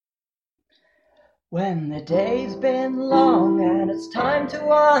When the day's been long and it's time to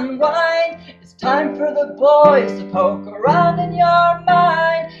unwind, it's time for the boys to poke around in your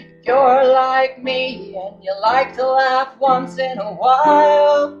mind. If you're like me and you like to laugh once in a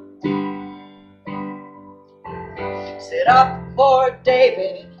while, sit up for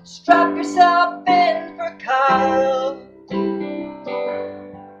David, strap yourself in for Kyle.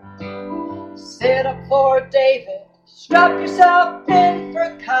 Sit up for David, strap yourself in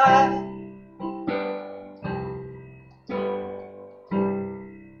for Kyle.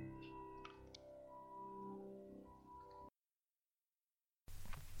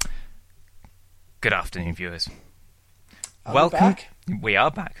 Good afternoon, viewers. Welcome. Back? We are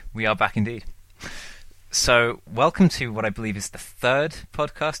back. We are back indeed. So, welcome to what I believe is the third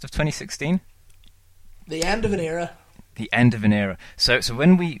podcast of 2016. The end of an era. The end of an era. So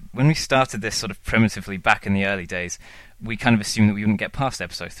when we started this sort of primitively back in the early days, we kind of assumed that we wouldn't get past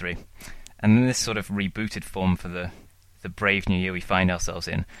episode 3. And in this sort of rebooted form for the brave new year we find ourselves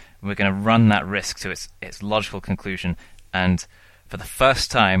in, we're going to run that risk to its logical conclusion, and for the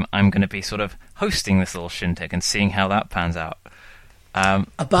first time, I'm going to be sort of hosting this little shindig and seeing how that pans out.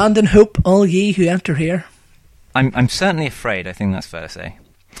 Abandon hope, all ye who enter here. I'm certainly afraid. I think that's fair to say.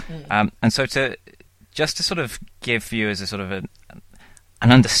 And so to sort of give viewers a sort of an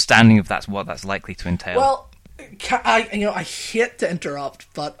understanding of what that's likely to entail. Well, I hate to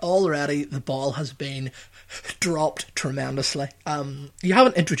interrupt, but already the ball has been dropped tremendously. You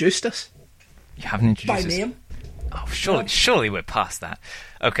haven't introduced us. You haven't introduced by us name. Oh, surely we're past that.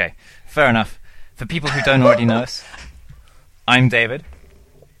 Okay, fair enough. For people who don't already know us, I'm David.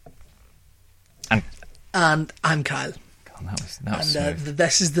 And I'm Kyle. God, that was smooth.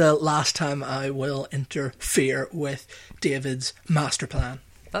 This is the last time I will interfere with David's master plan.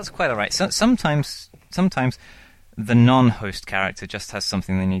 That's quite all right. So, sometimes the non-host character just has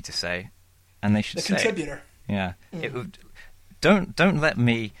something they need to say, and they should say the contributor. Yeah. Don't let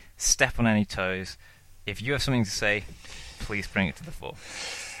me step on any toes. If you have something to say, please bring it to the fore.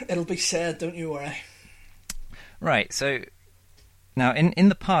 It'll be said, don't you worry. Right, so now in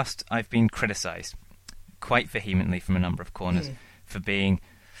the past I've been criticised quite vehemently from a number of corners for being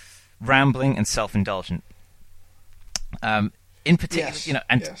rambling and self-indulgent. In particular,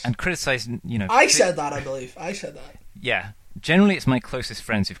 yes. And criticised, I said that, I believe. I said that. Yeah. Generally it's my closest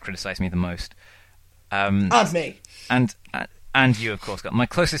friends who've criticised me the most. And me. And you, of course, got my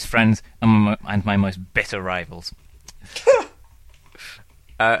closest friends and my most bitter rivals.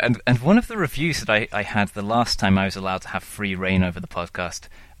 And one of the reviews that I had the last time I was allowed to have free reign over the podcast,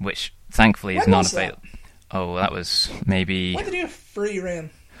 which thankfully is not available. Oh, that was maybe. When did you have free reign?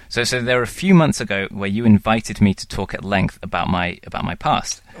 So there were a few months ago where you invited me to talk at length about my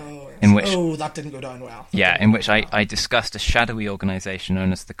past. Oh, yes. In which, that didn't go down well. In which I discussed a shadowy organisation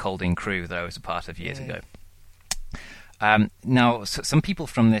known as the Colding Crew that I was a part of years ago. Now, some people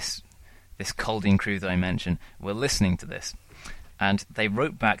from this Colding Crew that I mentioned were listening to this, and they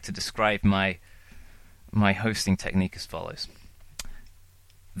wrote back to describe my hosting technique as follows.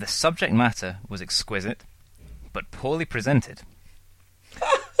 The subject matter was exquisite, but poorly presented.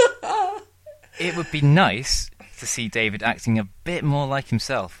 It would be nice to see David acting a bit more like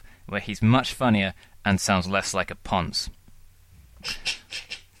himself, where he's much funnier and sounds less like a ponce.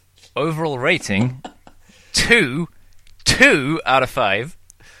 Overall rating, 2 out of 5.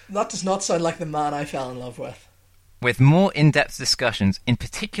 That does not sound like the man I fell in love with. With more in-depth discussions, in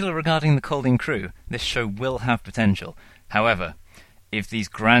particular regarding the Colding Crew, this show will have potential. However, if these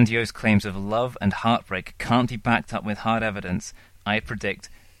grandiose claims of love and heartbreak can't be backed up with hard evidence, I predict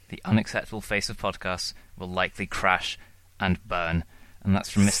the unacceptable face of podcasts will likely crash and burn. And that's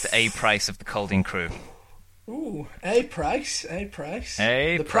from Mr. A. Price of the Colding Crew. Ooh, A. Price.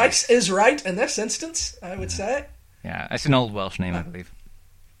 The price is right in this instance, I would say. Yeah, it's an old Welsh name, I believe.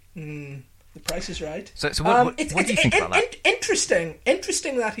 The Price is right. So what do you think about that?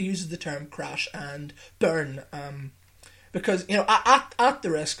 Interesting that he uses the term crash and burn, because at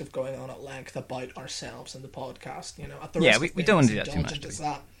the risk of going on at length about ourselves and the podcast, at the risk we don't want to do that too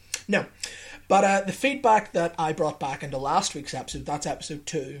much. No, but the feedback that I brought back into last week's episode, that's episode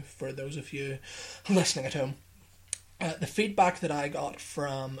 2 for those of you listening at home. The feedback that I got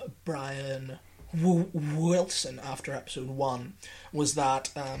from Brian Wilson after episode 1 was that,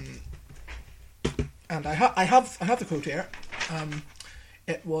 and I have the quote here.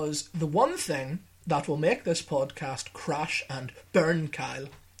 It was, the one thing that will make this podcast crash and burn, Kyle,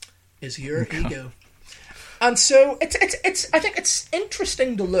 is your ego. And so it's I think it's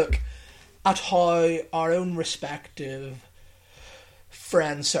interesting to look at how our own respective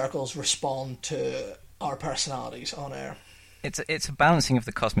friend circles respond to our personalities on air. It's a balancing of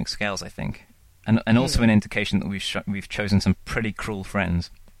the cosmic scales, I think. and also an indication that we've chosen some pretty cruel friends.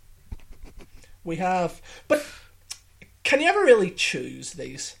 We have, but can you ever really choose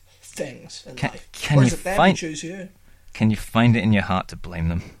these things in life? Or is it them who choose you? Can you find it in your heart to blame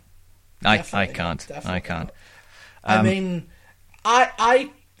them? I can't. Definitely I can't. I mean, I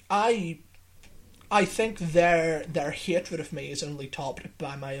think their hatred of me is only topped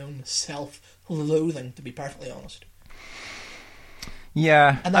by my own self-loathing, to be perfectly honest.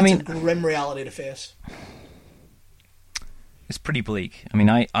 Yeah, and that's a grim reality to face. It's pretty bleak. I mean,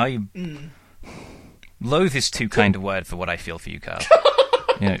 I loathe is too kind a word for what I feel for you, Carl.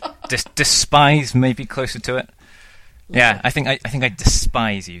 Despise may be closer to it. Yeah, I think I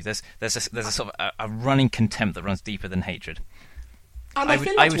despise you. There's a sort of a running contempt that runs deeper than hatred. And I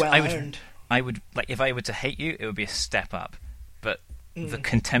feel that's well earned. I would like if I were to hate you, it would be a step up. But the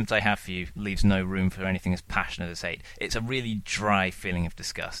contempt I have for you leaves no room for anything as passionate as hate. It's a really dry feeling of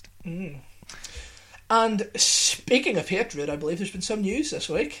disgust. And speaking of hatred, I believe there's been some news this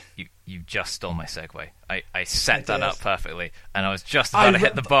week. You just stole my segue. I set that up perfectly, and I was just about to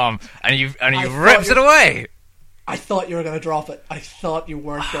hit the bomb, and you ripped it away. I thought you were going to drop it. I thought you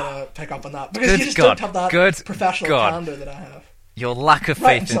weren't going to pick up on that because you just don't have that professional candor that I have. Your lack of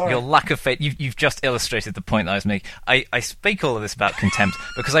faith, you've just illustrated the point that I was making. I speak all of this about contempt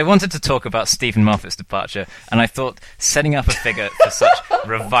because I wanted to talk about Stephen Moffat's departure, and I thought setting up a figure for such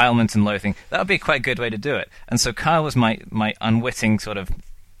revilement and loathing, that would be quite a good way to do it. And so Kyle was my unwitting sort of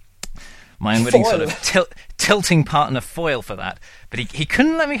tilting partner foil for that, but he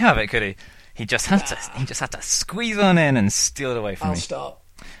couldn't let me have it, could he? He just had to squeeze on in and steal it away from me.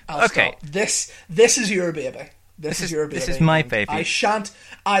 I'll stop. This is your baby. This is your baby. This is my baby.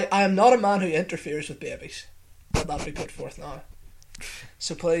 I am not a man who interferes with babies. Let that be put forth now.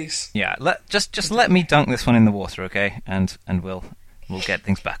 So please. Yeah, just let me dunk this one in the water, okay? And we'll get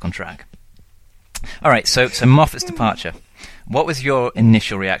things back on track. All right. So Moffat's departure. What was your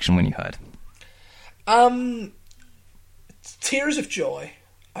initial reaction when you heard? Tears of joy,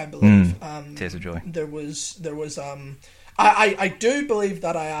 I believe. Tears of joy. There was. I do believe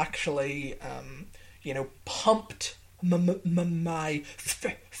that I actually. Pumped my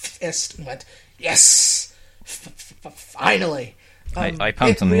fist and went, yes, finally. I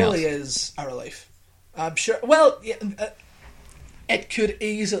pumped something else. It really is a relief. I'm sure. Well, it could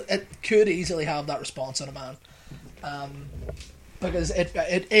easily have that response in a man, because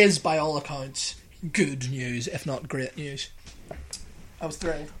it is by all accounts good news, if not great news. I was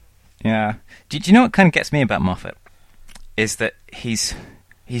thrilled. Yeah. Do you know what kind of gets me about Moffat? Is that he's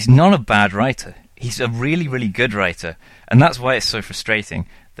not a bad writer. He's a really, really good writer, and that's why it's so frustrating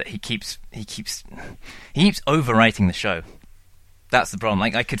that he keeps overwriting the show. That's the problem.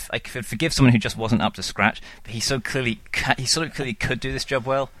 Like I could forgive someone who just wasn't up to scratch, but he so clearly could do this job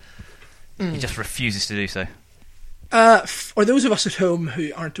well. He just refuses to do so. For those of us at home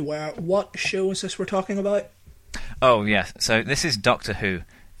who aren't aware, what show is this we're talking about? Oh yes, so this is Doctor Who,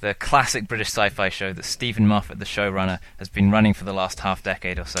 the classic British sci-fi show that Stephen Moffat, the showrunner, has been running for the last half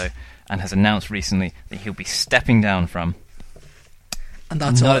decade or so, and has announced recently that he'll be stepping down from. And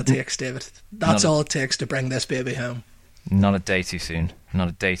that's all it takes, David. That's all it takes to bring this baby home. Not a day too soon. Not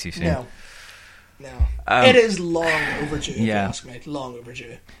a day too soon. No. It is long overdue, if you ask me. Long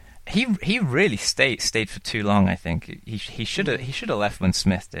overdue. He really stayed for too long, I think. He should have left when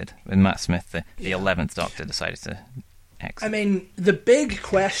Smith did. When Matt Smith, the 11th Doctor, decided to exit. I mean, the big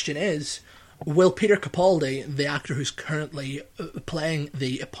question is, will Peter Capaldi, the actor who's currently playing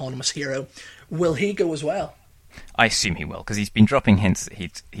the eponymous hero, will he go as well? I assume he will, because he's been dropping hints that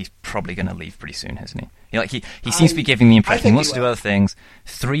he's probably going to leave pretty soon, hasn't he? He seems to be giving the impression he wants to do other things.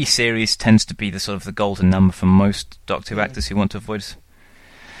 3 series tends to be the sort of the golden number for most Doctor Who actors who want to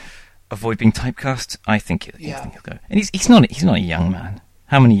avoid being typecast. I think he'll go. And he's not a young man.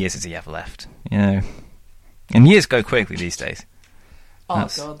 How many years has he ever left? And years go quickly these days. Oh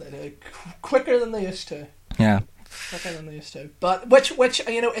God, they do. Quicker than they used to. Yeah. Quicker than they used to. But which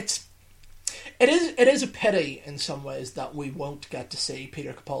it is a pity in some ways that we won't get to see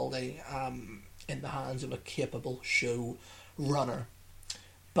Peter Capaldi in the hands of a capable show runner.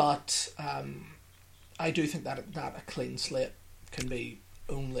 But I do think that a clean slate can be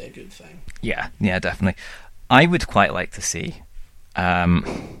only a good thing. Yeah, definitely. I would quite like to see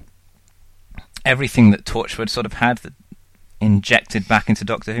everything that Torchwood sort of had that injected back into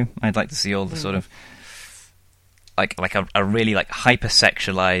Doctor Who. I'd like to see all the sort of like a really like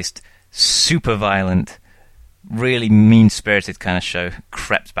hypersexualized, super violent, really mean-spirited kind of show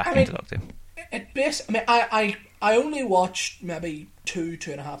crept back into Doctor Who. I only watched maybe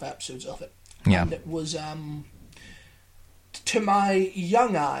 2.5 episodes of it. Yeah. And it was to my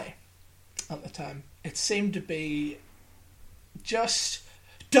young eye, at the time. It seemed to be just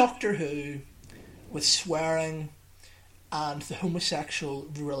Doctor Who with swearing, and the homosexual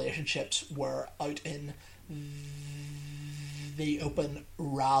relationships were out in the open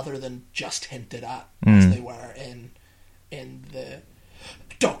rather than just hinted at as they were in the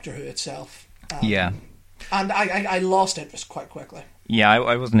Doctor Who itself. Yeah. And I lost interest quite quickly. Yeah,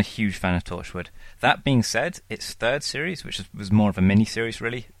 I wasn't a huge fan of Torchwood. That being said, its third series, which was more of a mini-series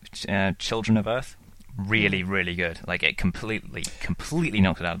really, Children of Earth, really, really good. Like, it completely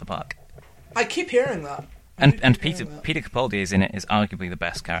knocked it out of the park. I keep hearing that. And Peter Capaldi is in it, is arguably the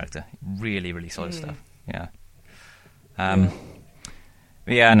best character. Really, really solid stuff. Yeah.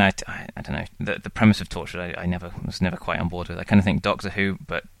 Yeah, and I don't know. The premise of Torchwood, I was never quite on board with. I kind of think Doctor Who,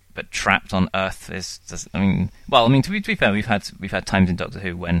 but trapped on Earth to be fair, we've had times in Doctor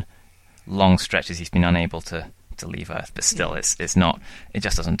Who when long stretches he's been unable to leave Earth, but still, it's not. It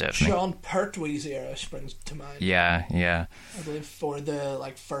just doesn't do it for me. Sean Pertwee's era springs to mind. Yeah. I believe for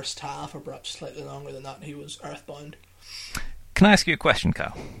the first half, or perhaps slightly longer than that, he was Earthbound. Can I ask you a question,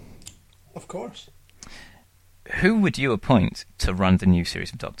 Carl? Of course. Who would you appoint to run the new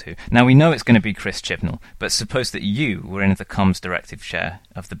series of Doctor Who? Now, we know it's going to be Chris Chibnall, but suppose that you were in the comms directive chair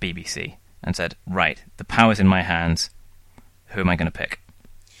of the BBC and said, right, the power's in my hands, who am I going to pick?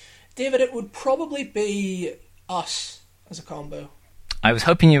 David, it would probably be us as a combo. I was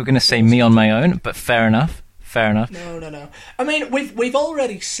hoping you were going to say me on my own, but fair enough. No. I mean, we've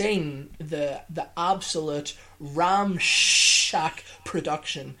already seen the absolute ramshack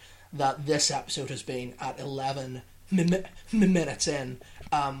production that this episode has been at 11 minutes in.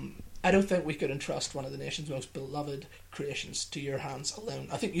 I don't think we could entrust one of the nation's most beloved creations to your hands alone.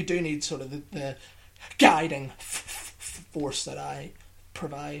 I think you do need sort of the guiding force that I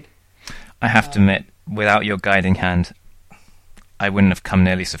provide. I have to admit, without your guiding hand, I wouldn't have come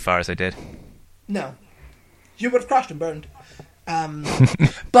nearly so far as I did. No. You would have crashed and burned.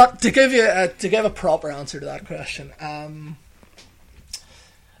 But to give a proper answer to that question,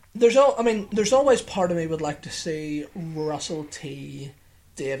 there's always part of me would like to see Russell T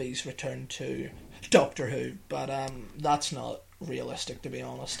Davies return to Doctor Who, but that's not realistic, to be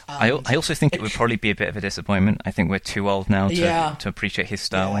honest. I also think it would probably be a bit of a disappointment. I think we're too old now to appreciate his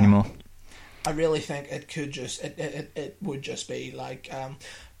style anymore. I really think it could just it would just be like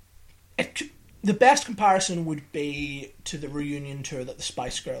the best comparison would be to the reunion tour that the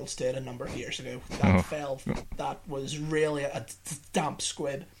Spice Girls did a number of years ago. That was really a damp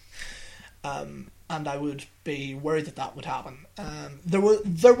squib. And I would be worried that would happen. There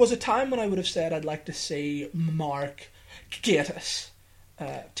was a time when I would have said I'd like to see Mark Gatiss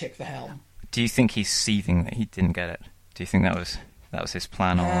take the helm. Do you think he's seething that he didn't get it? Do you think that was his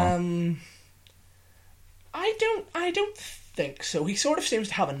plan all along? I don't think so. He sort of seems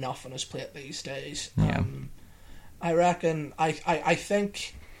to have enough on his plate these days. Yeah. I reckon. I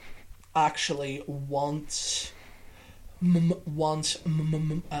think actually once Moffat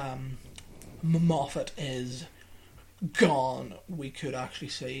is gone, we could actually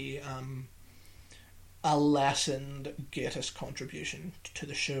see a lessened Gatiss contribution to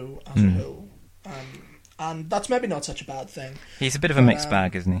the show as a whole. And that's maybe not such a bad thing. He's a bit of a mixed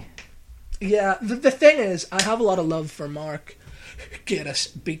bag, isn't he? Yeah, the thing is, I have a lot of love for Mark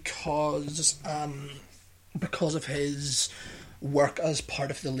Gatiss because of his work as part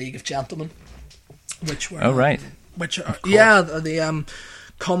of the League of Gentlemen, which were the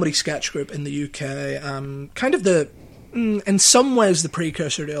comedy sketch group in the UK, kind of in some ways the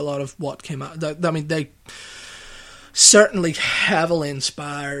precursor to a lot of what came out. I mean, they certainly heavily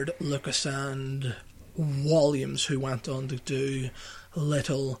inspired Lucas and Williams, who went on to do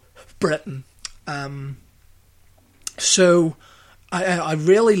Little Britain. So I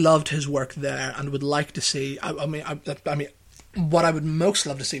really loved his work there, and would like to see. I mean, what I would most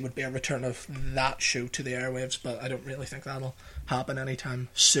love to see would be a return of that show to the airwaves, but I don't really think that'll happen anytime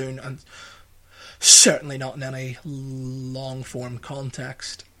soon, and certainly not in any long form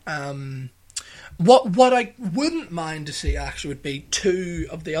context. What I wouldn't mind to see actually would be two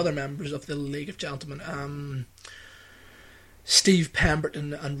of the other members of the League of Gentlemen, Steve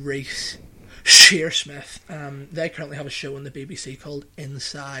Pemberton and Reese Shearsmith. They currently have a show on the BBC called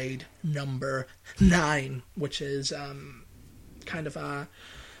Inside Number 9, which is kind of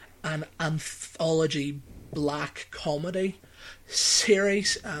an anthology black comedy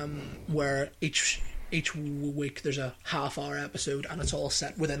series where each week there's a half-hour episode, and it's all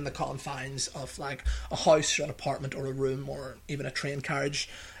set within the confines of like a house or an apartment or a room or even a train carriage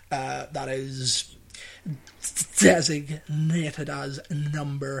that is designated as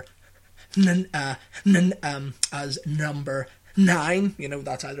number 9.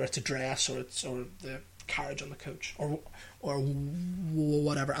 That's either it's a dress or the carriage on the coach or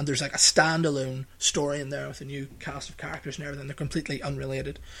whatever. And there's like a standalone story in there with a new cast of characters and everything. They're completely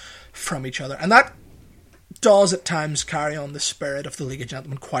unrelated from each other, and that does at times carry on the spirit of the League of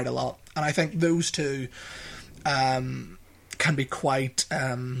Gentlemen quite a lot. And I think those two can be quite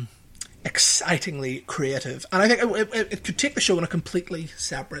excitingly creative, and I think it could take the show in a completely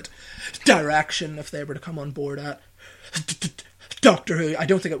separate direction if they were to come on board at Doctor Who. I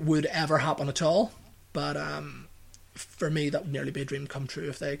don't think it would ever happen at all, but for me that would nearly be a dream come true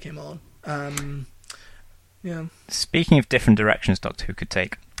if they came on. Yeah. Speaking of different directions Doctor Who could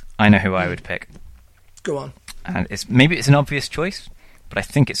take, I know who I would pick. Go on. And maybe it's an obvious choice, but I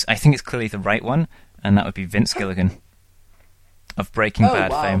think it's clearly the right one, and that would be Vince Gilligan of Breaking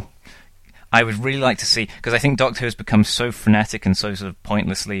Bad fame. I would really like to see, because I think Doctor Who has become so frenetic and so sort of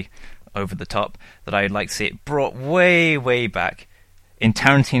pointlessly over the top that I would like to see it brought way, way back in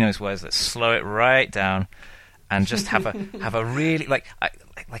Tarantino's words. Let's slow it right down and just have a really like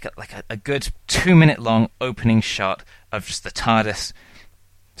a good 2-minute long opening shot of just the TARDIS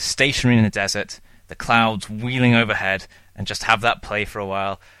stationary in the desert, the clouds wheeling overhead, and just have that play for a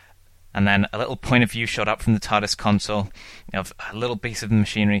while. And then a little point of view shot up from the TARDIS console of a little piece of the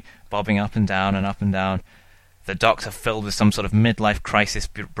machinery bobbing up and down and up and down. The Doctor filled with some sort of midlife crisis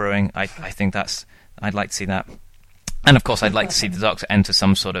brewing. I think I'd like to see that. And of course I'd like to see the Doctor enter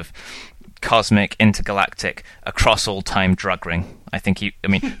some sort of cosmic, intergalactic, across all time drug ring. I think the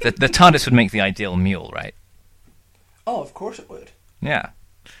TARDIS would make the ideal mule, right? Oh, of course it would. Yeah.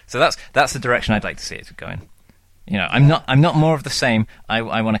 So that's the direction I'd like to see it go in. I'm not more of the same.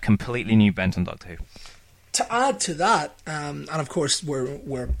 I want a completely new bent on Doctor Who. To add to that, and of course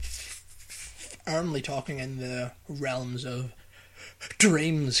we're firmly talking in the realms of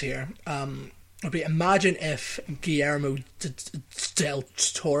dreams here. Imagine if Guillermo del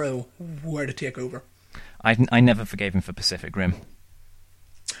Toro were to take over. I never forgave him for Pacific Rim.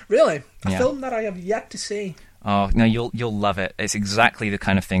 Really? A film that I have yet to see. Oh no, you'll love it. It's exactly the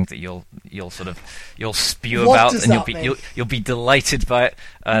kind of thing that you'll spew about, and you'll be delighted by it.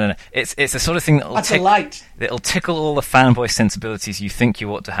 I don't know. It's the sort of thing that'll tickle all the fanboy sensibilities you think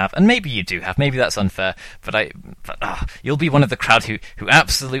you ought to have, and maybe you do have. Maybe that's unfair, but you'll be one of the crowd who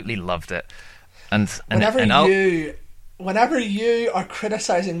absolutely loved it. And whenever you are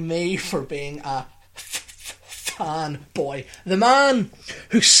criticizing me for being a fanboy, the man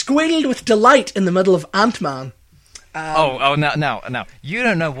who squealed with delight in the middle of Ant-Man. Now, you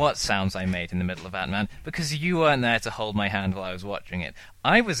don't know what sounds I made in the middle of Ant-Man because you weren't there to hold my hand while I was watching it.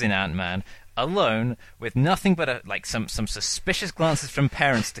 I was in Ant-Man alone with nothing but some suspicious glances from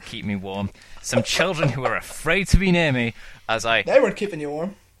parents to keep me warm, some children who were afraid to be near me They weren't keeping you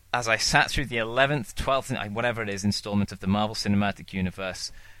warm. As I sat through the 11th, 12th, whatever it is, installment of the Marvel Cinematic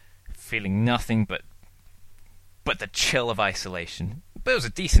Universe, feeling nothing but the chill of isolation. But it was a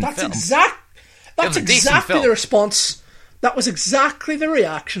decent film. That's exactly the response. That was exactly the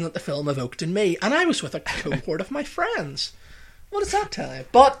reaction that the film evoked in me, and I was with a cohort of my friends. What does that tell you?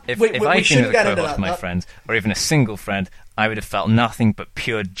 But if we I shouldn't get into that. Of my friends, or even a single friend, I would have felt nothing but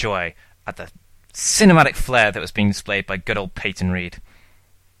pure joy at the cinematic flair that was being displayed by good old Peyton Reed.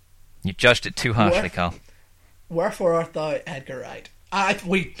 You judged it too harshly, Carl. Wherefore art thou, Edgar Wright?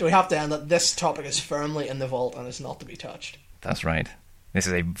 We have to end that. This topic is firmly in the vault and is not to be touched. That's right. This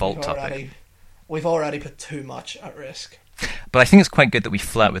is a vault topic. We've already put too much at risk. But I think it's quite good that we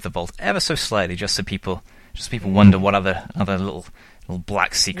flirt with the vault ever so slightly, just so people wonder what other little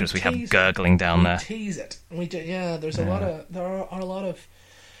black secrets we have gurgling down there. Tease it. We do. Yeah. There are a lot of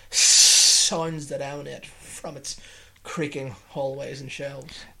sounds that emanate from its creaking hallways and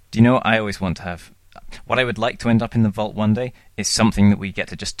shelves. Do you know what I always want to have? What I would like to end up in the vault one day is something that we get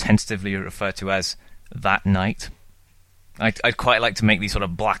to just tentatively refer to as that night. I'd quite like to make these sort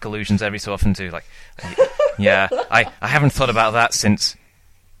of black allusions every so often to, I haven't thought about that since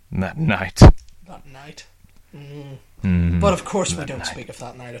that night. That night. But of course we don't speak of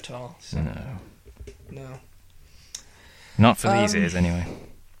that night at all. So. No. Not for these ears, anyway.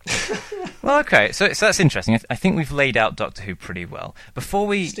 Well, okay, so that's interesting. I think we've laid out Doctor Who pretty well. Before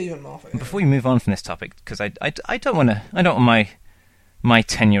we move on from this topic, because I don't want my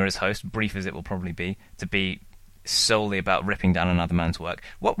tenure as host, brief as it will probably be, to be solely about ripping down another man's work.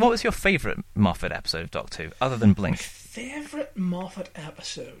 What was your favourite Moffat episode of Doctor Who, other than Blink? My favourite Moffat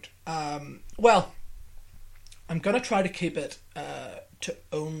episode? Well, I'm going to try to keep it to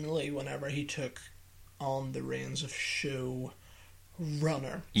only whenever he took on the reins of show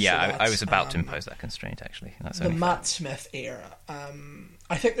runner. Yeah, so I was about to impose that constraint, actually. That's the Matt Smith era.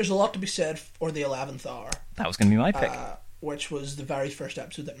 I think there's a lot to be said for the 11th hour. That was going to be my pick. which was the very first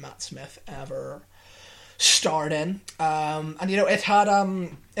episode that Matt Smith ever starred in. And it had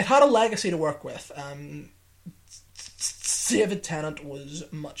a legacy to work with. David Tennant was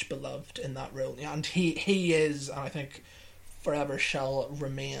much beloved in that role, and he is, and I think forever shall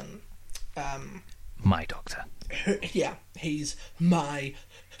remain, my doctor. Yeah, he's my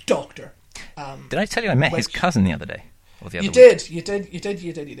doctor. Did I tell you I met his cousin the other day? Or the other You week?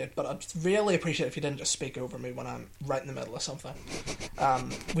 did. But I'd really appreciate if you didn't just speak over me when I'm right in the middle of something.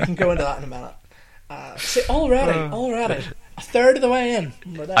 We can go into that in a minute. See, already, a third of the way in.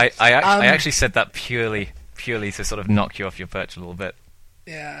 I actually said that purely to sort of knock you off your perch a little bit.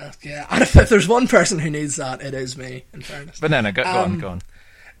 Yeah. And if there's one person who needs that, it is me, in fairness. But no, go on.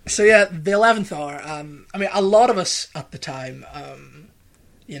 So yeah, the 11th hour. A lot of us at the time,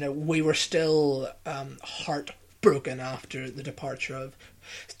 we were still heartbroken after the departure of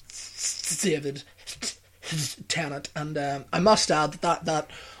David Tennant, and I must add that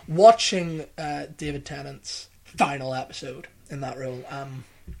watching David Tennant's final episode in that role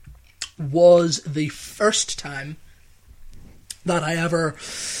was the first time that I ever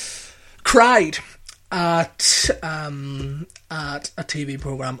cried at a TV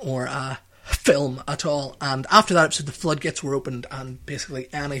program or a film at all. And after that episode, the floodgates were opened, and basically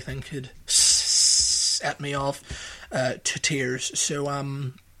anything could set me off to tears. So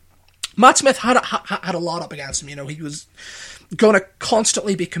Matt Smith had a lot up against him. He was going to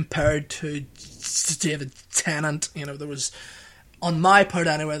constantly be compared to David Tennant. There was, on my part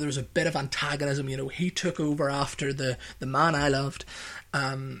anyway, there was a bit of antagonism. He took over after the man I loved.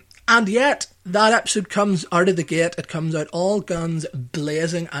 And yet, that episode comes out of the gate, it comes out all guns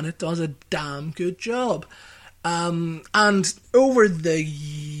blazing, and it does a damn good job. And over the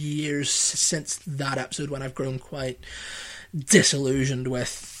years since that episode, when I've grown quite disillusioned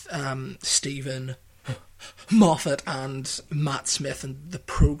with Stephen Moffat and Matt Smith and the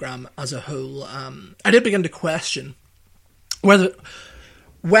programme as a whole, I did begin to question whether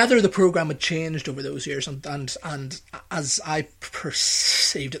the programme had changed over those years, and as I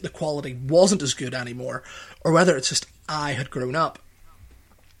perceived it, the quality wasn't as good anymore, or whether it's just I had grown up.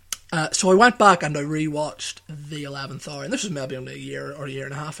 So I went back and I rewatched the 11th hour, and this was maybe only a year or a year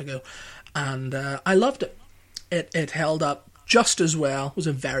and a half ago, and I loved it. It held up just as well. It was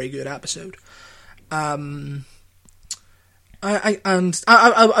a very good episode. I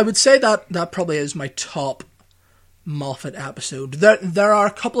would say that probably is my top Moffat episode. There are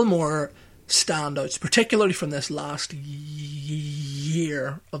a couple more standouts, particularly from this last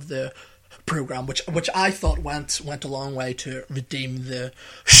year of the program, which I thought went a long way to redeem the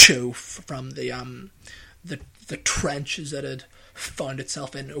show from the trenches that it found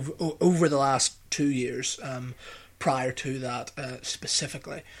itself in over the last 2 years. Prior to that,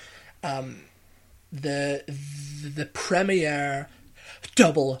 specifically, the premiere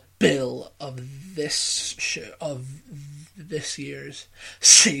double bill of this show, of this year's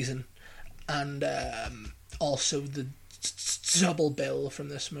season, and also the double bill from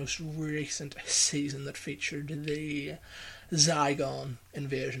this most recent season that featured the Zygon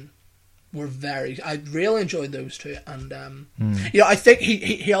invasion I really enjoyed those two, and I think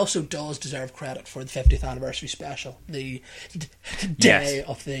he also does deserve credit for the 50th anniversary special, the Day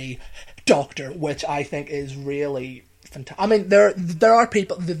of the Doctor, which I think is really fantastic. There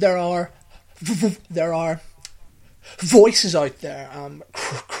are voices out there,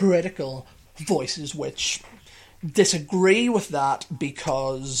 critical voices, which disagree with that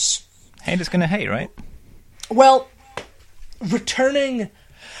because haters gonna hate, right? Well, returning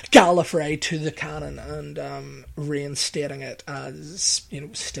Gallifrey to the canon and reinstating it as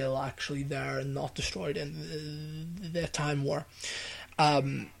still actually there and not destroyed in the Time War.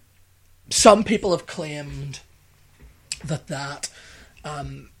 Some people have claimed that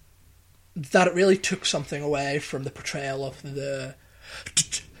it really took something away from the portrayal of the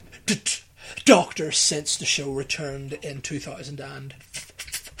Doctor since the show returned in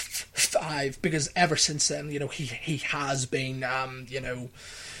 2005, because ever since then, he has been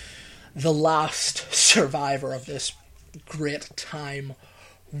the last survivor of this great time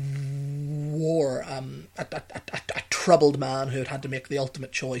war, a troubled man who had to make the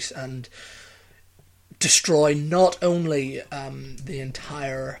ultimate choice and destroy not only the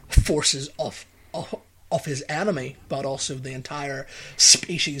entire forces of his enemy, but also the entire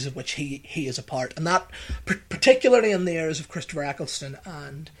species of which he is a part. And that, particularly in the ears of Christopher Eccleston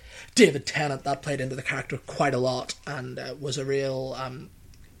and David Tennant, that played into the character quite a lot and was a real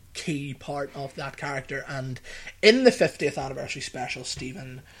key part of that character. And in the 50th anniversary special,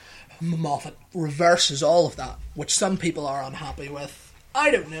 Stephen Moffat reverses all of that, which some people are unhappy with.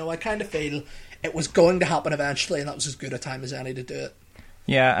 I don't know, I kind of feel it was going to happen eventually, and that was as good a time as any to do it.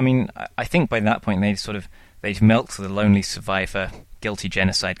 Yeah, I mean, I think by that point they've milked the lonely survivor, guilty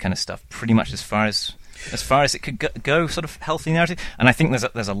genocide kind of stuff pretty much as far as it could go, sort of healthy narrative. And I think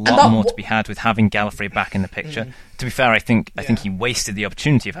there's a lot more to be had with having Gallifrey back in the picture. To be fair, I think he wasted the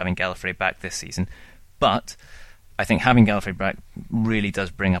opportunity of having Gallifrey back this season, but I think having Gallifrey back really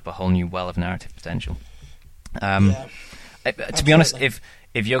does bring up a whole new well of narrative potential. To be honest, if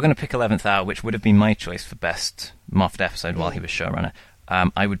you're going to pick 11th Hour, which would have been my choice for best Moffat episode while he was showrunner,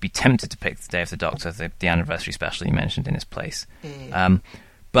 I would be tempted to pick The Day of the Doctor, the anniversary special you mentioned, in his place.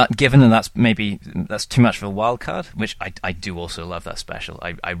 But given that that's too much of a wild card, which I do also love that special.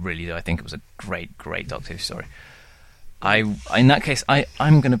 I really do. I think it was a great Doctor Who story. In that case,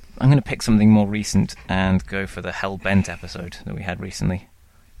 I'm gonna pick something more recent and go for the Hellbent episode that we had recently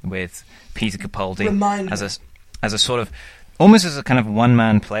with Peter Capaldi as a sort of almost as a kind of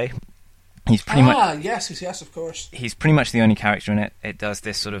one-man play. He's pretty much yes, of course. He's pretty much the only character in it. It does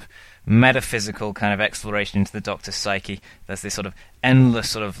this sort of metaphysical kind of exploration into the Doctor's psyche. There's this sort of endless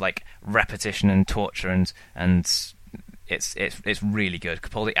sort of like repetition and torture, and it's really good.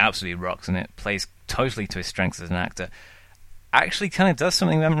 Capaldi absolutely rocks in it. Plays totally to his strengths as an actor. Actually, kind of does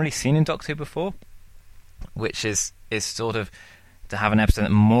something we haven't really seen in Doctor Who before, which is sort of to have an episode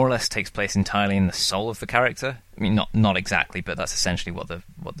that more or less takes place entirely in the soul of the character. I mean, not exactly, but that's essentially what the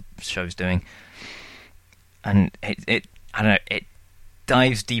show's doing. And it I don't know, it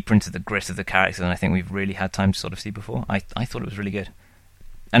dives deeper into the grit of the character than I think we've really had time to sort of see before. I thought it was really good.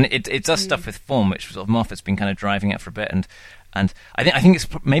 And it does stuff with form, which sort of Moffat's been kind of driving it for a bit, and I think it's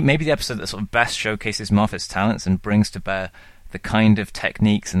maybe the episode that sort of best showcases Moffat's talents and brings to bear the kind of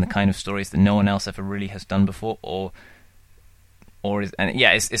techniques and the kind of stories that no one else ever really has done before,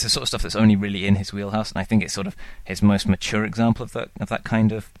 it's the sort of stuff that's only really in his wheelhouse, and I think it's sort of his most mature example of that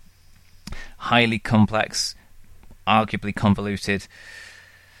kind of highly complex, arguably convoluted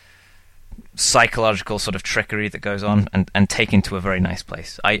psychological sort of trickery that goes on and taken to a very nice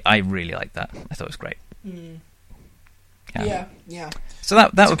place. I really like that. I thought it was great. Yeah. So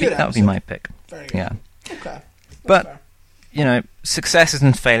that would be my pick. Very good. Yeah. Okay. But fair. You know, successes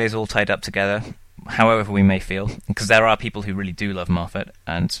and failures all tied up together, however we may feel, because there are people who really do love Moffat,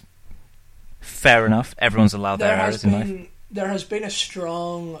 and fair enough, everyone's allowed their errors in life. There has been a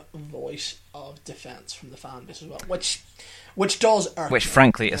strong voice of defence from the fan base as well, which does irk Which, me,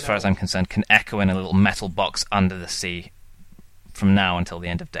 frankly, as far as I'm concerned, can echo in a little metal box under the sea from now until the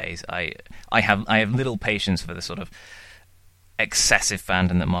end of days. I have little patience for the sort of excessive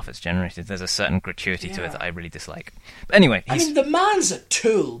fandom that Moffat's generated. There's a certain gratuity to it that I really dislike. But anyway, I mean, the man's a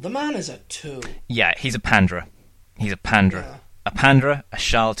tool. The man is a tool. Yeah, he's a panderer. He's a panderer. Yeah. A panderer, a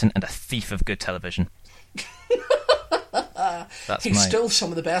charlatan, and a thief of good television. He stole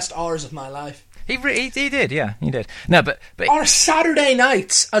some of the best hours of my life. He did, yeah, he did. No, but our Saturday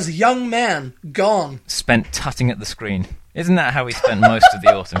nights as young men gone, spent tutting at the screen. Isn't that how we spent most of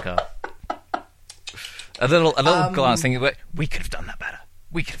the autumn, Carl? A little glance, thinking, we could have done that better.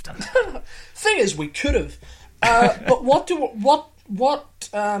 We could have done that. Thing is, we could have. But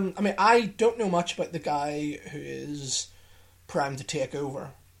I mean, I don't know much about the guy who is primed to take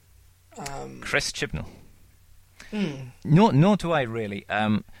over. Chris Chibnall. Nor do I really.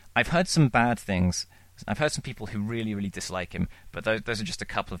 I've heard some bad things. I've heard some people who really, really dislike him, but those are just a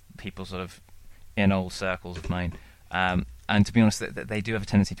couple of people sort of in old circles of mine. And to be honest, they do have a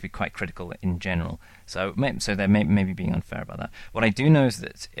tendency to be quite critical in general. So they're maybe being unfair about that. What I do know is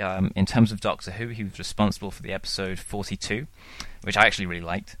that in terms of Doctor Who, he was responsible for the episode 42, which I actually really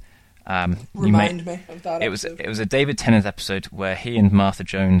liked. Remind me of that episode. It was a David Tennant episode where he and Martha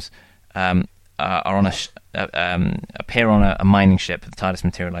Jones are on appear on a mining ship. The TARDIS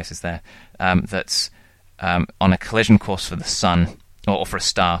materialises there. That's on a collision course for the sun or for a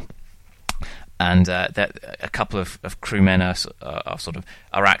star. And that a couple of crewmen are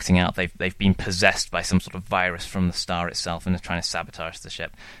acting out. They've been possessed by some sort of virus from the star itself, and they're trying to sabotage the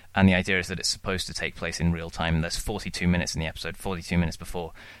ship. And the idea is that it's supposed to take place in real time. And there's 42 minutes in the episode, 42 minutes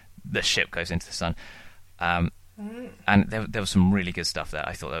before the ship goes into the sun. And there was some really good stuff there.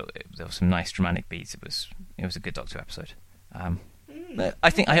 I thought there was some nice dramatic beats. It was a good Doctor episode. I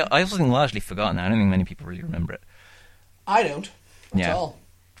also think largely forgotten now. I don't think many people really remember it. I don't at all.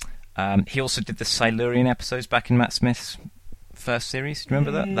 He also did the Silurian episodes back in Matt Smith's first series. Do you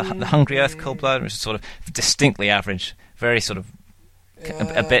remember that? The Hungry Earth, Cold Blood, which is sort of distinctly average, very sort of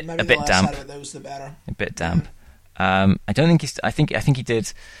a bit damp. Those the better. A bit damp. I don't think he's. I think he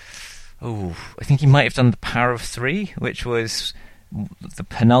did. Oh, I think he might have done the Power of Three, which was the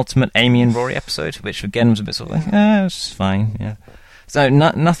penultimate Amy and Rory episode, which again was a bit sort of like, it was fine. Yeah. So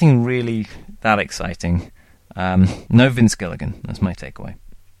nothing really that exciting. No Vince Gilligan. That's my takeaway.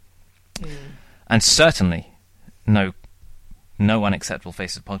 And certainly no Unacceptable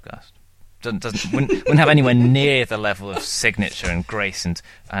Faces podcast. Wouldn't have anywhere near the level of signature and grace and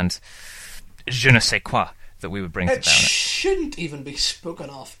je ne sais quoi that we would bring to It bear on it. shouldn't even be spoken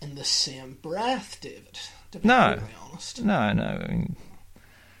of in the same breath, David. To be No. totally honest. No. I mean,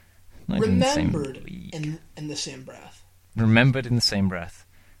 not even Remembered in the same league. in the same breath. Remembered in the same breath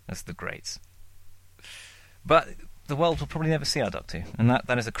as the greats. But the world will probably never see our Doctor Who, and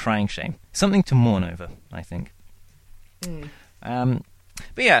that is a crying shame. Something to mourn over, I think. But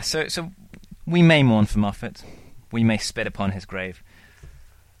yeah, so we may mourn for Moffat, we may spit upon his grave,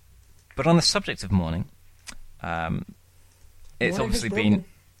 but on the subject of mourning, it's obviously been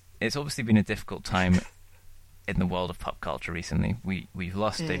a difficult time in the world of pop culture recently. We've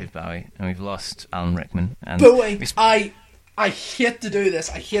lost David Bowie and we've lost Alan Rickman. And Bowie, I hate to do this.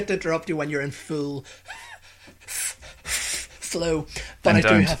 I hate to interrupt you when you're in full flow, but I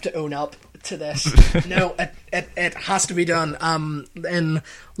do have to own up to this. No, it has to be done. In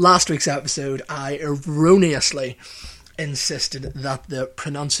last week's episode, I erroneously insisted that the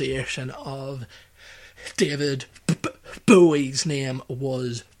pronunciation of David Bowie's name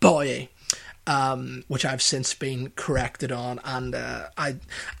was Bowie, which I've since been corrected on, and I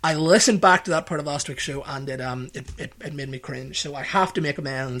listened back to that part of last week's show, and it made me cringe. So I have to make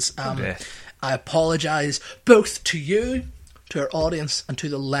amends. I apologise both to you, to our audience, and to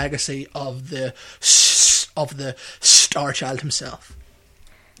the legacy of the Star Child himself.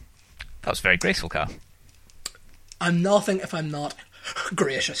 That was very graceful, Carl. I'm nothing if I'm not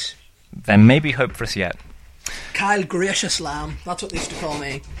gracious. There may be hope for us yet. Kyle Gracious Lamb, that's what they used to call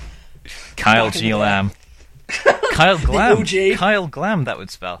me. Kyle G. Lamb. Kyle Glam. OG. Kyle Glam, that would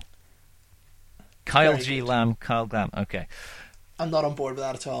spell. Kyle G. Lamb, Kyle Glam. Okay. I'm not on board with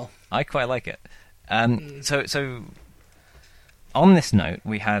that at all. I quite like it. So on this note,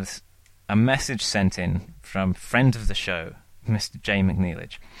 we had a message sent in from friend of the show, Mr. Jay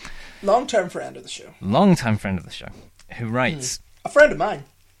McNeilage. Long-term friend of the show. Long-time friend of the show, who writes... A friend of mine.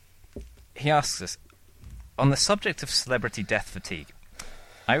 He asks us, on the subject of celebrity death fatigue,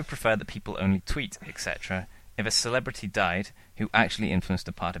 I would prefer that people only tweet, etc., if a celebrity died who actually influenced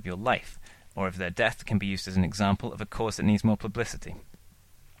a part of your life, or if their death can be used as an example of a cause that needs more publicity.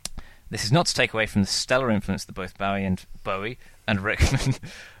 This is not to take away from the stellar influence that both Bowie and Rickman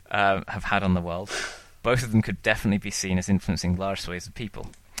have had on the world. Both of them could definitely be seen as influencing large swathes of people.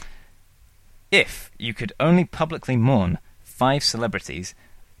 If you could only publicly mourn 5 celebrities,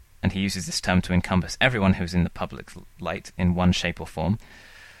 and he uses this term to encompass everyone who's in the public light in one shape or form,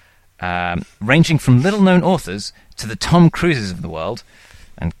 ranging from little-known authors to the Tom Cruises of the world,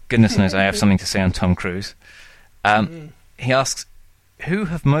 and goodness knows I have something to say on Tom Cruise, he asks, who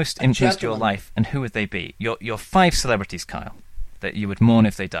have most influenced your life, and who would they be? Your 5 celebrities, Kyle, that you would mourn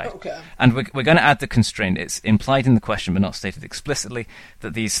if they died. Okay. And we're going to add the constraint. It's implied in the question, but not stated explicitly,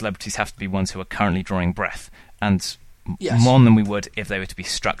 that these celebrities have to be ones who are currently drawing breath, and mourn than we would if they were to be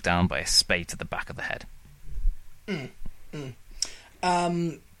struck down by a spade to the back of the head.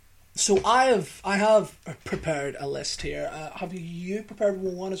 So I have prepared a list here. Have you prepared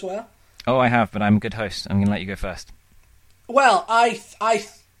one as well? Oh, I have, but I'm a good host. I'm going to let you go first. Well,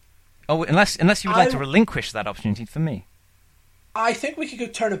 Oh, unless you would like to relinquish that opportunity for me. I think we could go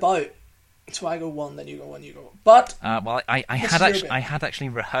turnabout. So I go one, then you go one, you go. But well, I had actually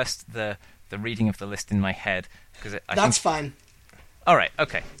rehearsed the reading of the list in my head because that's fine. All right,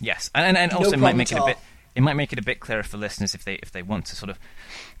 okay, yes, and also it might make it a bit clearer for listeners if they want to sort of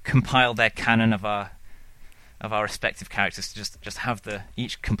compile their canon of our respective characters to just have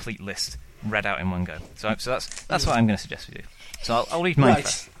each complete list read out in one go. So that's what I'm going to suggest we do. So I'll read mine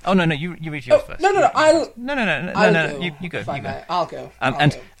first. Oh no, you read yours first. No, You go. I'll go.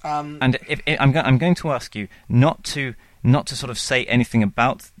 And if I'm going to ask you not to sort of say anything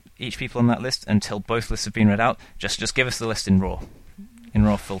about each people on that list until both lists have been read out. Just give us the list in raw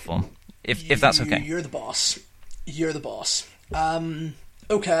full form, if that's okay. You're the boss.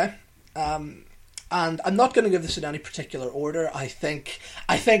 Okay. And I'm not going to give this in any particular order. I think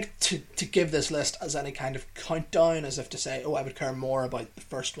to give this list as any kind of countdown, as if to say, I would care more about the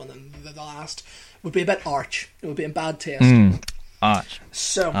first one than the last, would be a bit arch. It would be in bad taste. Arch.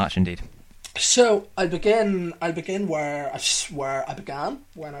 So arch indeed. So I'll begin where I began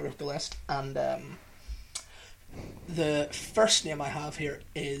when I wrote the list, and the first name I have here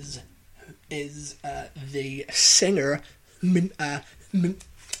is the singer Meatloaf.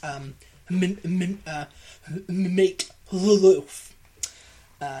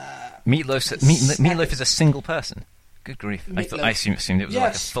 Meatloaf is a single person. Good grief! Meatloaf. I assumed it was like a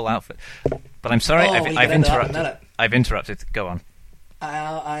Yes. full outfit. But I'm sorry, Oh, we'll get into that in a minute. I've interrupted. Go on.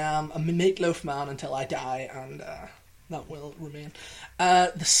 I am a Meatloaf man until I die, and that will remain.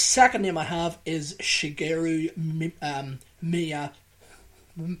 The second name I have is Shigeru Miyamoto,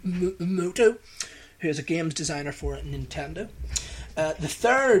 who is a games designer for Nintendo. The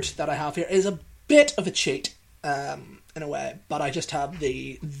third that I have here is a bit of a cheat, in a way, but I just have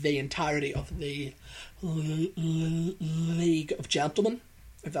the entirety of the League of Gentlemen,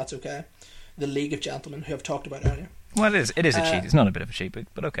 if that's okay. The League of Gentlemen, who I've talked about earlier. Well, it is a cheat. It's not a bit of a cheat,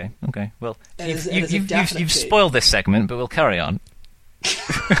 but okay. Well, you've cheat. spoiled this segment, but we'll carry on.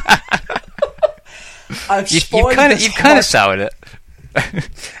 You've kind of soured it.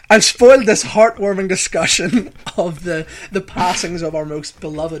 I've spoiled this heartwarming discussion of the passings of our most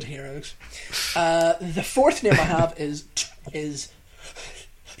beloved heroes. The fourth name I have is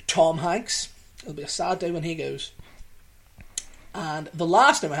Tom Hanks. It'll be a sad day when he goes. And the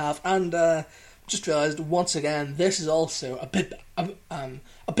last name I have, and just realised once again, this is also a bit of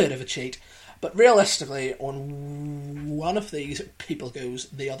a cheat. But realistically, when one of these people goes,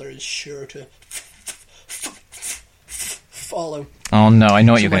 the other is sure to follow. Oh no, I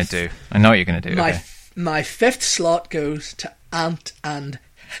know what you're going to do. Okay. My fifth slot goes to Ant and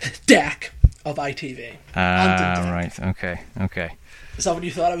Dec of ITV. Right. Okay. Is that what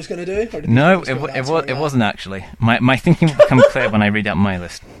you thought I was going to do? Or did No, it wasn't actually. My thinking will become clear when I read out my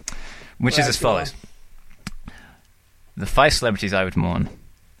list, which is as follows. The 5 celebrities I would mourn: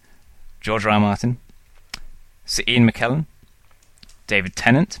 George R. R. Martin, Sir Ian McKellen, David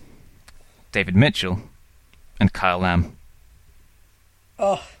Tennant, David Mitchell, and Kyle Lamb.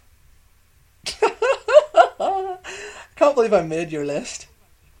 Oh. Can't believe I made your list.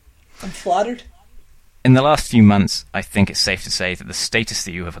 I'm flattered. In the last few months, I think it's safe to say that the status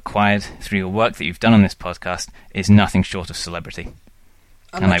that you have acquired through your work that you've done on this podcast is nothing short of celebrity.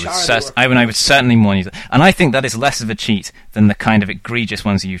 And I would certainly warn you. And I think that is less of a cheat than the kind of egregious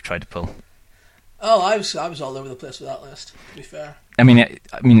ones that you've tried to pull. Oh, I was all over the place with that list, to be fair. If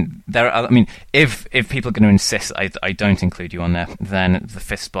people are going to insist I don't include you on there, then the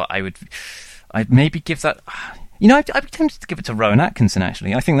fifth spot I'd maybe give that. I'd be tempted to give it to Rowan Atkinson.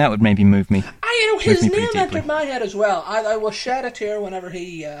 Actually, I think that would maybe move me. His name entered my head as well. I will shed a tear whenever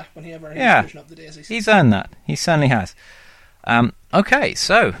he's pushing up the daisies. He's earned that. He certainly has. Okay,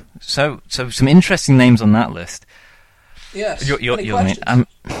 so some interesting names on that list. Yes. Tell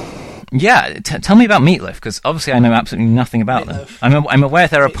me about Meatloaf, because obviously I know absolutely nothing about Meatloaf. them. I'm aware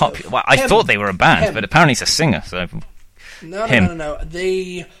they're a popular. Well, I Him. thought they were a band, Him. but apparently he's a singer. So No.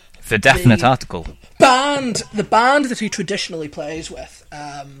 The definite article. The band that he traditionally plays with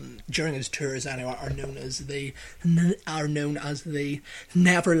during his tours anyway are known as the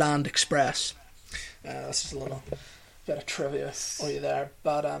Neverland Express. That's just a little bit of trivia for you there.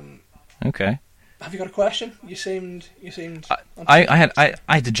 But Okay. have you got a question? You seemed. I had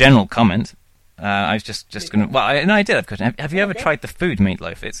a general comment. I was just going to. Well, I did have a question. Have you ever tried the food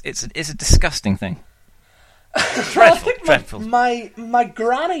Meatloaf? It's a disgusting thing. Dreadful. My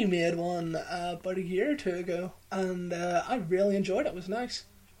granny made one about a year or two ago, and I really enjoyed it. It was nice.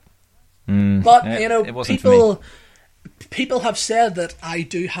 But it wasn't for me. People have said that I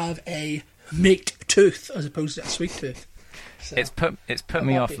do have a meat tooth as opposed to a sweet tooth. So, it's put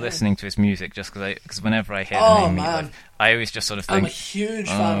me off listening to his music just because whenever I hear the name Meatloaf, I always just sort of think I'm a huge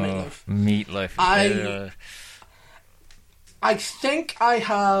fan of Meatloaf. I think I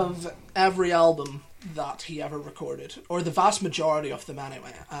have every album that he ever recorded, or the vast majority of them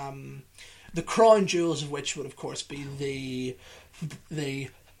anyway. The crown jewels of which would of course be the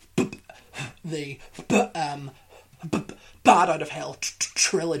Bad Out of Hell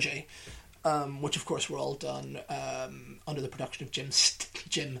trilogy, which of course were all done under the production of Jim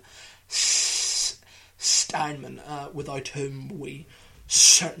Steinman, without whom we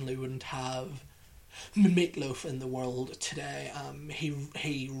certainly wouldn't have Meatloaf in the world today. He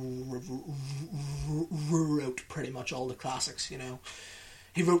wrote pretty much all the classics,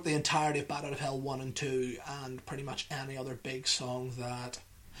 He wrote the entirety of Bad Out of Hell 1 and 2, and pretty much any other big song that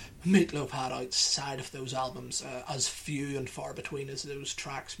Meatloaf had outside of those albums, as few and far between as those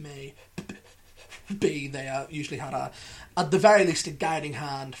tracks may be. They usually had at the very least, a guiding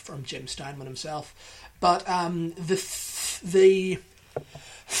hand from Jim Steinman himself. But the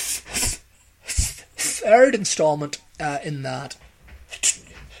third installment in that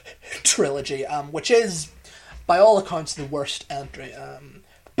trilogy, which is by all accounts the worst entry,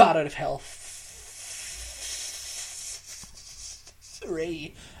 Bad Out of Hell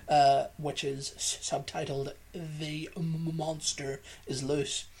 3, which is subtitled The Monster is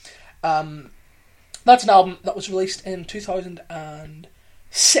Loose. That's an album that was released in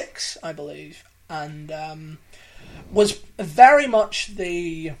 2006, I believe, and was very much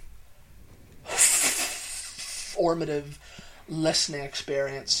the formative listening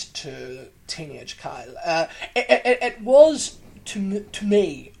experience to teenage Kyle. It was, to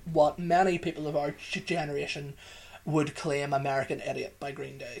me, what many people of our generation would claim American Idiot by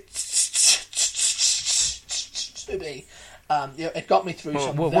Green Day to be. It got me through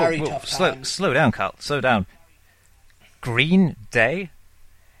some very tough times. Slow down, Carl. Slow down. Green Day?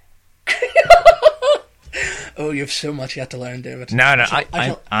 Oh, you have so much yet to learn, David. No,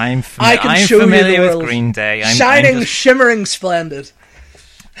 I'm familiar with Green Day. Shining, shimmering, splendid.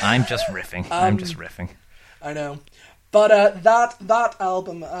 I'm just riffing. I know, but that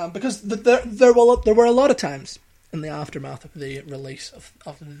album, because there were a lot of times in the aftermath of the release of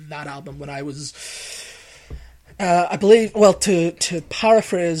that album when I was, I believe, well, to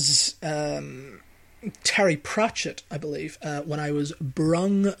paraphrase Terry Pratchett, I believe, when I was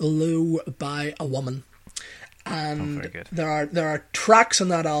brung low by a woman. And there are tracks on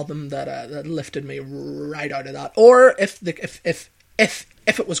that album that lifted me right out of that, or if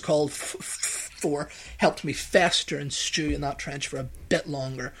it was called for, helped me fester and stew in that trench for a bit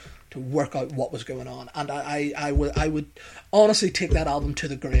longer to work out what was going on, and I would honestly take that album to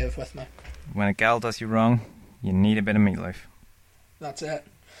the grave with me. When a gal does you wrong, you need a bit of meatloaf. That's it.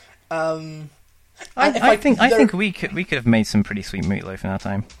 I think we could have made some pretty sweet meatloaf in our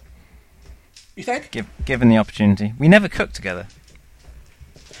time. You think? Given the opportunity. We never cooked together.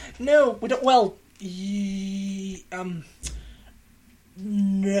 No, we don't. Well,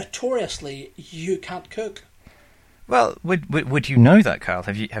 notoriously, you can't cook. Well, would you know that, Carl?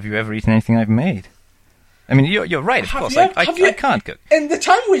 Have you ever eaten anything I've made? I mean, you're right, of course. I can't cook. In the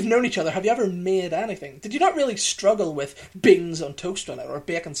time we've known each other, have you ever made anything? Did you not really struggle with beans on toast on it, or a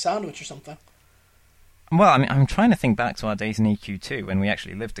bacon sandwich or something? Well, I mean, I'm trying to think back to our days in EQ2 when we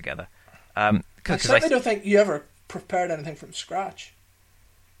actually lived together. I certainly don't think you ever prepared anything from scratch.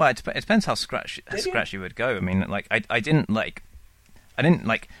 Well, it depends how scratchy you would go. I mean, like I didn't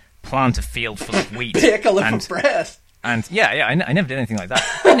plant a field full of wheat, bake a loaf of bread. And I never did anything like that.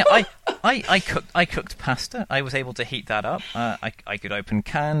 I cooked pasta. I was able to heat that up. I could open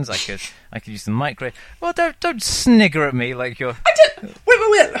cans. I could use the microwave. Well, don't snigger at me like you're.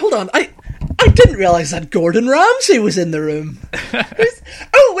 Wait, hold on. I didn't realise that Gordon Ramsay was in the room.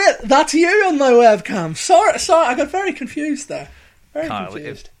 Oh wait, that's you on my webcam. Sorry, I got very confused there. Kyle,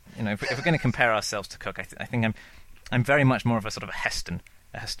 if we're going to compare ourselves to cook, I think I'm very much more of a sort of a Heston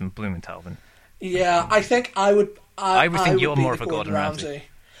Blumenthal than. Yeah, I think I would. I would think you're more of a Gordon Ramsay.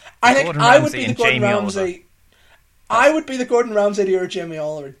 I think I would be the Gordon Ramsay. I would be the Gordon Ramsay to your Jamie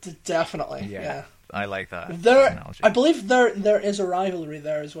Oliver, definitely. Yeah, I like that analogy. I believe there is a rivalry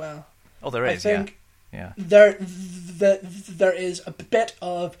there as well. Oh, there is. I think yeah. There is a bit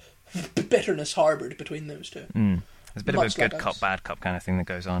of bitterness harboured between those two. There's a bit of a good cop, bad cop kind of thing that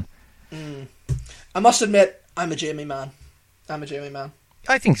goes on. I must admit, I'm a Jamie man. I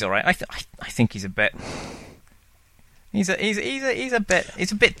think he's all right. I think he's a bit. He's a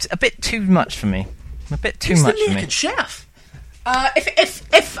bit too much for me. A bit too much for me. He's the naked chef.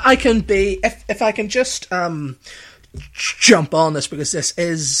 If I can just jump on this, because this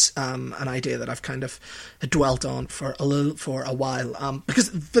is an idea that I've kind of dwelt on for a while.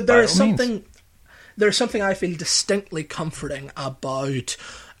 Because there's something I feel distinctly comforting about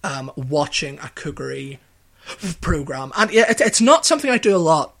watching a cookery program, and it's not something I do a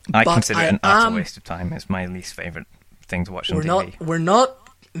lot. I consider it an utter waste of time. It's my least favourite thing to watch on TV. We're not.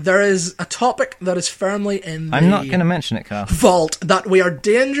 There is a topic that is firmly in the. I'm not going to mention it, Carl. Vault that we are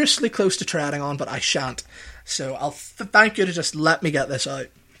dangerously close to treading on, but I shan't. So I'll thank you to just let me get this out.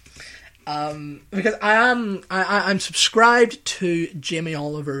 Because I'm subscribed to Jamie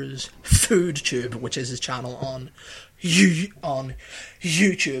Oliver's Food Tube, which is his channel on YouTube.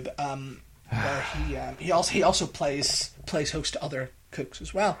 Where he also plays host to other cooks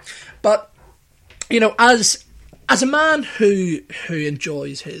as well. But as a man who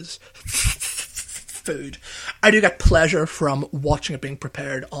enjoys his food, I do get pleasure from watching it being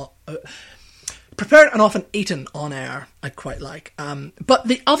prepared and often eaten on air. I quite like. But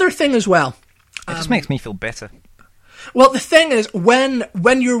the other thing as well, it just makes me feel bitter. Well, the thing is, when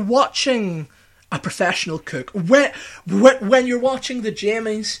you're watching a professional cook, when you're watching the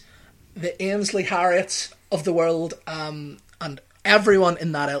Jamies, the Ainsley Harriets of the world, and everyone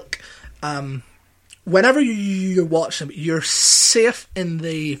in that ilk, whenever you watch them, you're safe in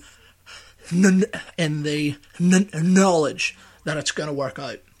the knowledge that it's going to work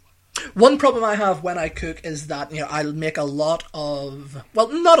out. One problem I have when I cook is that, I'll make a lot of... Well,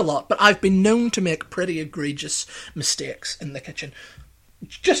 not a lot, but I've been known to make pretty egregious mistakes in the kitchen.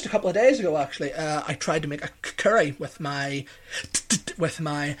 Just a couple of days ago, actually, I tried to make a curry with my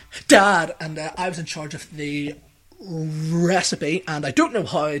dad, and I was in charge of the recipe, and I don't know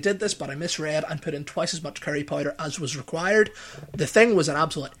how I did this, but I misread and put in twice as much curry powder as was required. The thing was an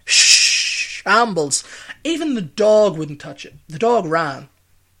absolute shambles. Even the dog wouldn't touch it. The dog ran.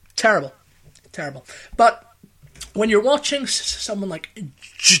 Terrible. But when you're watching someone like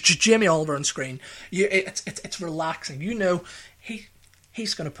Jamie Oliver on screen, it's relaxing.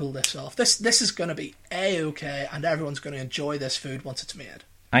 He's going to pull this off. This is going to be A-okay, and everyone's going to enjoy this food once it's made.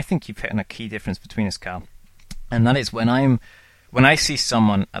 I think you've hit on a key difference between us, Carl, and that is when I see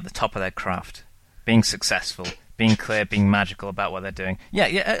someone at the top of their craft, being successful, being clear, being magical about what they're doing.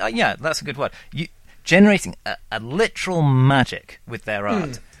 Yeah, that's a good word. Generating a literal magic with their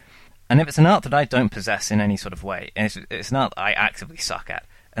art. And if it's an art that I don't possess in any sort of way, and it's an art that I actively suck at,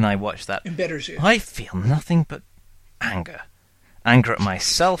 and I watch that, embitters you. I feel nothing but anger. Anger at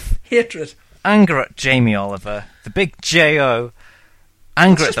myself. Hatred. Anger at Jamie Oliver, the big J.O.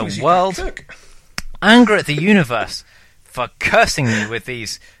 Anger at the world. Anger at the universe for cursing me with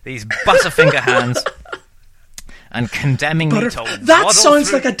these butterfinger hands and condemning me to that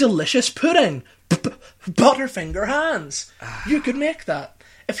sounds like a delicious pudding. Butterfinger hands. You could make that.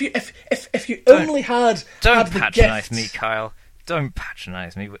 If you only had Don't had patronise the me, Kyle. Don't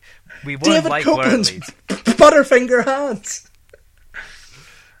patronise me. We won't David like where it Copeland's leads. Butterfinger hands.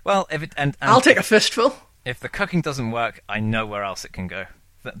 Well, if it and I'll take a fistful. If the cooking doesn't work, I know where else it can go.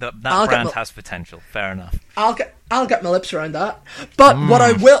 That brand has potential. Fair enough. I'll get my lips around that. But what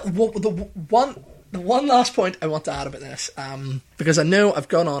I will, the one last point I want to add about this, because I know I've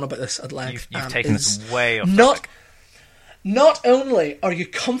gone on about this at length. You've taken this way off. Not only are you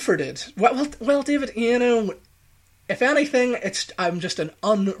comforted, well, David, if anything, I'm just an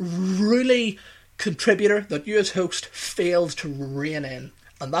unruly contributor that you as host failed to rein in,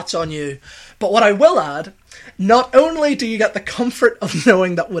 and that's on you. But what I will add, not only do you get the comfort of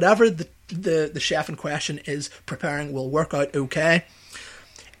knowing that whatever the chef in question is preparing will work out okay,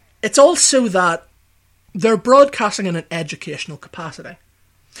 it's also that they're broadcasting in an educational capacity.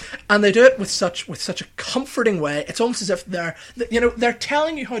 And they do it with such a comforting way. It's almost as if they're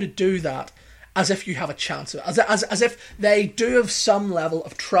telling you how to do that, as if you have a chance, as if they do have some level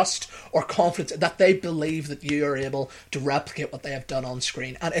of trust or confidence that they believe that you are able to replicate what they have done on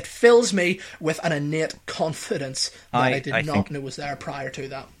screen. And it fills me with an innate confidence that I did not know was there prior to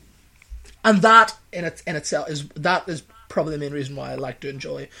that. And that in itself is probably the main reason why I like to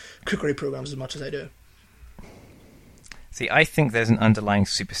enjoy cookery programs as much as I do. See, I think there's an underlying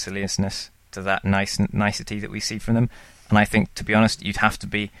superciliousness to that nicety that we see from them, and I think, to be honest, you'd have to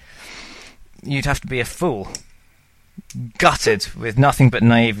be a fool, gutted with nothing but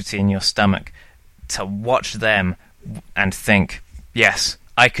naivety in your stomach, to watch them and think, yes,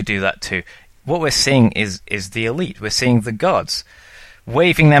 I could do that too. What we're seeing is the elite. We're seeing the gods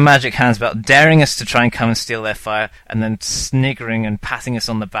waving their magic hands about, daring us to try and come and steal their fire, and then sniggering and patting us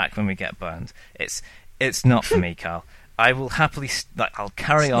on the back when we get burned. It's not for me, Carl. I will happily. I'll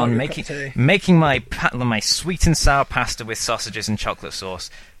carry on making my sweet and sour pasta with sausages and chocolate sauce.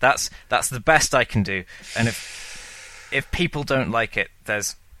 That's the best I can do. And if people don't like it,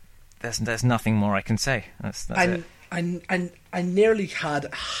 there's nothing more I can say. That's it. I nearly had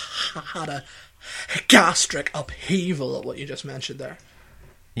a gastric upheaval at what you just mentioned there.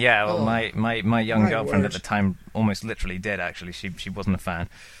 Yeah, well, my young girlfriend word. at the time almost literally did. Actually, she wasn't a fan.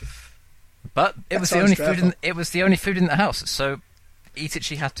 But it was the only food. It was the only food in the house, so eat it.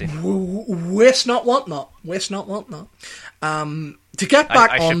 She had to. Waste not, want not. Waste not, want not. To get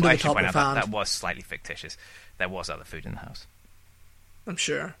back onto the top of the fan, that was slightly fictitious. There was other food in the house, I'm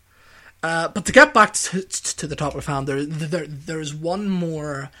sure. But to get back to the top of the fan, there is one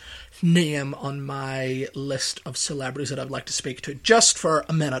more name on my list of celebrities that I'd like to speak to, just for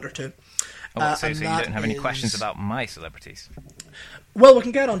a minute or two. So you don't have any questions about my celebrities? Well, we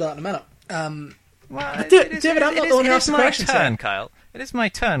can get on to that in a minute. David, I'm not the one who asked the questions. It is my turn, Kyle. It is my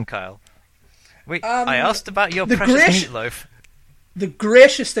turn, Kyle. I asked about your precious meatloaf. The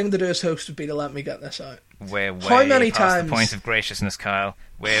gracious thing to do as host would be to let me get this out. We're way past the point of graciousness, Kyle.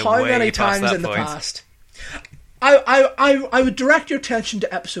 How many times in the past? I would direct your attention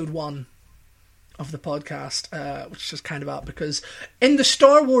to episode 1 of the podcast, which is kind of out, because in the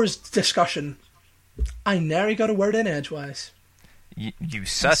Star Wars discussion, I nearly got a word in edgewise. You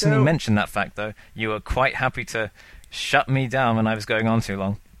certainly mentioned that fact, though. You were quite happy to shut me down when I was going on too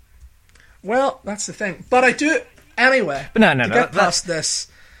long. Well, that's the thing. But I do anyway. But no. Get past this.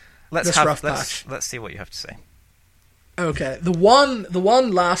 let's see what you have to say. Okay, the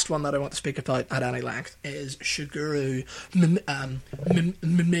one last one that I want to speak about at any length is Shigeru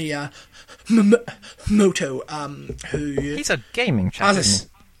Miyamoto, who he's a gaming chap, isn't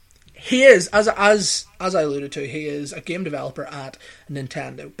he is, as I alluded to, he is a game developer at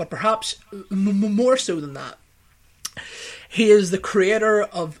Nintendo, but perhaps more so than that, he is the creator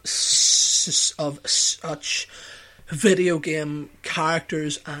of such video game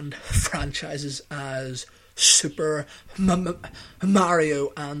characters and franchises as Super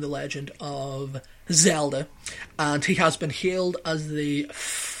Mario and the Legend of Zelda, and he has been hailed as the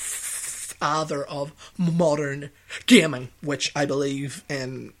father of modern gaming, which I believe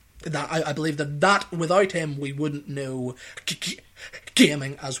in. I believe that without him we wouldn't know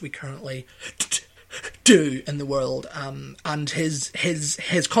gaming as we currently do in the world, and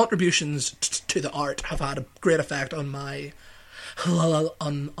his contributions to the art have had a great effect on my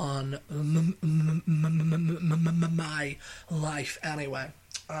my life anyway.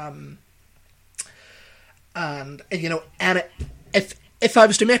 And if I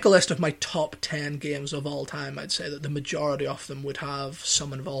was to make a list of my top 10 games of all time, I'd say that the majority of them would have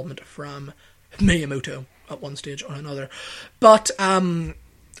some involvement from Miyamoto at one stage or another. But I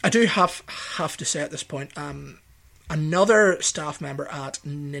do have to say at this point, another staff member at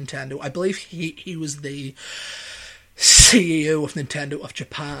Nintendo, I believe he was the CEO of Nintendo of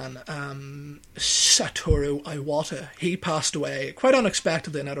Japan, Satoru Iwata. He passed away quite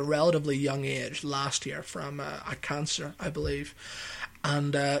unexpectedly and at a relatively young age last year from a cancer, I believe.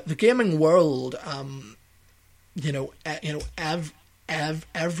 And the gaming world,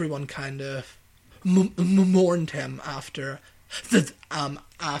 everyone kind of mourned him after his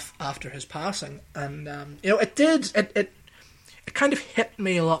passing, and it kind of hit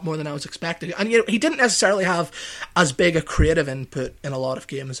me a lot more than I was expecting. And he didn't necessarily have as big a creative input in a lot of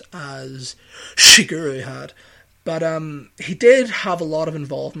games as Shigeru had, but he did have a lot of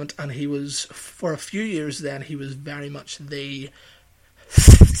involvement, and he was, for a few years then, he was very much the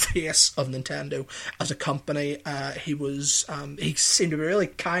face of Nintendo as a company. He seemed to be a really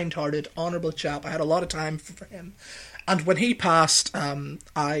kind-hearted, honourable chap. I had a lot of time for him. And when he passed,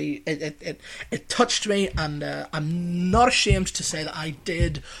 it touched me, and I'm not ashamed to say that I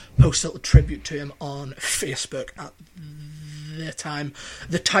did post a little tribute to him on Facebook at the time,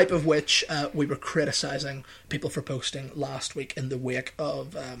 the type of which we were criticising people for posting last week in the wake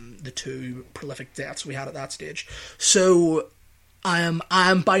of the two prolific deaths we had at that stage. So I am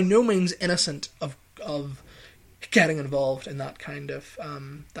by no means innocent of getting involved in that kind of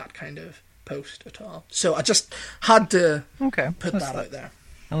post at all. So I just had to put that out there.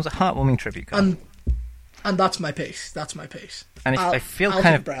 That was a heartwarming tribute, Carl. And that's my piece. And I feel I'll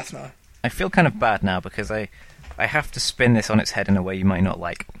kind take of breath now. I feel kind of bad now because I have to spin this on its head in a way you might not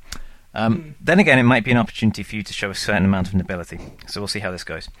like. Then again, it might be an opportunity for you to show a certain amount of nobility. So we'll see how this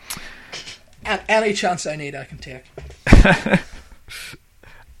goes. And any chance I need, I can take.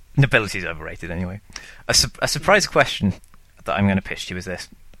 Nobility is overrated anyway. A surprise question that I'm going to pitch to you is this.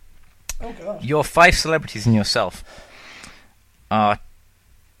 Oh, God. Your 5 celebrities and yourself are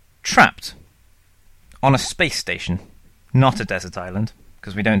trapped on a space station, not a desert island,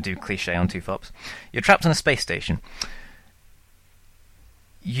 because we don't do cliché on 2 flops. You're trapped on a space station.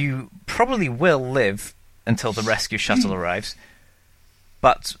 You probably will live until the rescue shuttle arrives,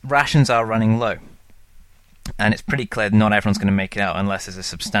 but rations are running low. And it's pretty clear not everyone's going to make it out unless there's a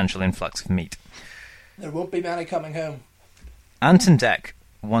substantial influx of meat. There won't be many coming home. Ant and Dec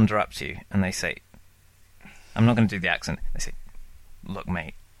wander up to you and they say, I'm not going to do the accent, they say, look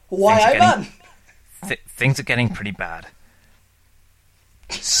mate, things are getting pretty bad.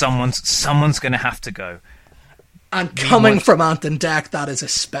 Someone's going to have to go. And coming from Ant and Dec, that is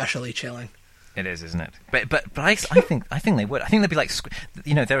especially chilling. It is, isn't it? But I think they would. I think they'd be like,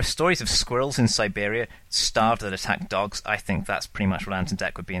 there are stories of squirrels in Siberia starved that attack dogs. I think that's pretty much what Ant and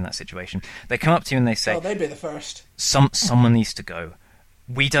Dec would be in that situation. They come up to you and they say, "Oh, they'd be the first. Someone needs to go.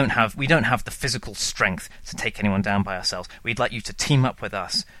 We don't have the physical strength to take anyone down by ourselves. We'd like you to team up with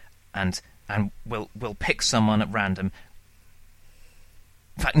us, and we'll pick someone at random.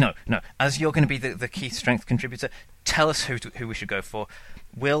 In fact, no. As you're going to be the key strength contributor, tell us who we should go for.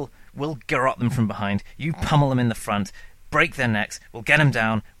 We'll garrote them from behind. You pummel them in the front, break their necks. We'll get them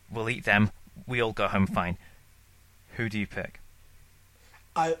down. We'll eat them. We all go home fine. Who do you pick?"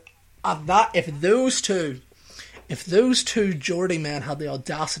 If those two Geordie men had the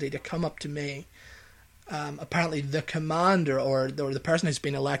audacity to come up to me, apparently the commander or the person who's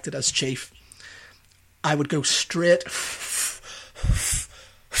been elected as chief, I would go straight for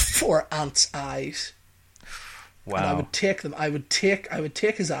Ant's eyes. Wow. And I would take them. I would take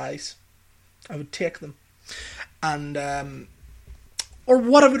his eyes. I would take them, and or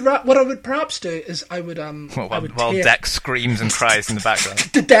what I would perhaps do is I would while Dex screams and cries in the background.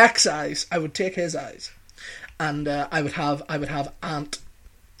 The Dex eyes. I would take his eyes, and I would have Ant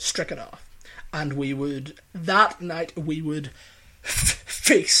stricken off, and that night we would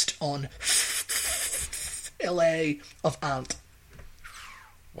feast on fillet of Ant.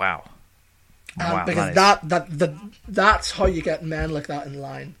 Wow. Because that's how you get men like that in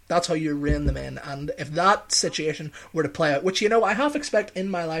line. That's how you rein them in. And if that situation were to play out, which I half expect in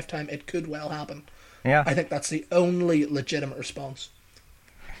my lifetime, it could well happen. Yeah, I think that's the only legitimate response.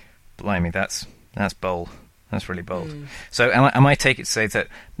 Blimey, that's bold. That's really bold. So am I take it to say that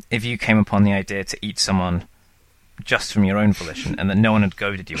if you came upon the idea to eat someone just from your own volition, and that no one had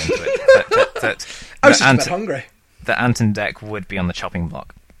goaded you into it, that I was just a bit hungry. That Ant and Dec would be on the chopping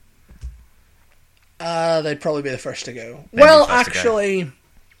block. They'd probably be the first to go. Well, actually,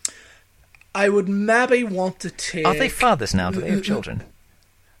 I would maybe want to take... Are they fathers now? Do they have children?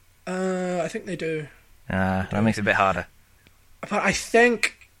 I think they do. That makes it a bit harder. But I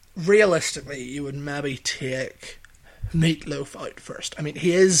think, realistically, you would maybe take Meatloaf out first. I mean,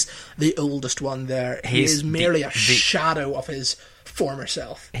 he is the oldest one there. He is merely a shadow of his former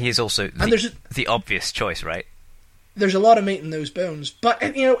self. He is also the obvious choice, right? There's a lot of meat in those bones. But,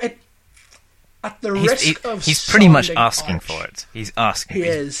 at the risk of he's pretty much asking harsh, for it. He's asking. He's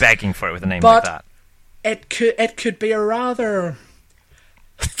is begging for it with a name like that. It could be a rather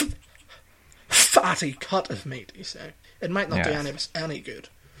fatty cut of meat. You say it might not do any of us any good.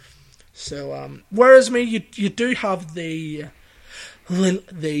 So whereas you do have the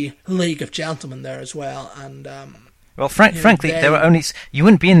League of Gentlemen there as well, and well, frankly, there were only you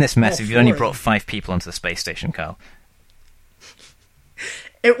wouldn't be in this mess if you only brought 5 people onto the space station, Carl.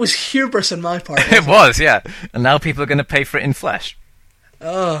 It was hubris on my part. It was, yeah. And now people are going to pay for it in flesh.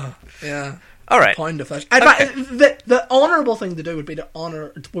 Oh, yeah. All right. Pound of flesh. Okay. The honourable thing to do would be to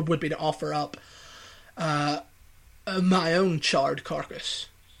offer up my own charred carcass.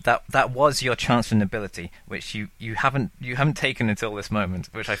 That was your chance for nobility, which you haven't taken until this moment,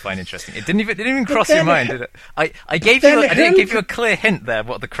 which I find interesting. It didn't even cross your mind, did it? I didn't give you a clear hint there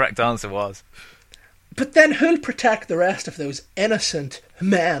what the correct answer was. But then who'll protect the rest of those innocent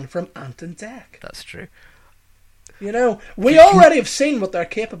men from Ant and Dec? That's true. We already have seen what they're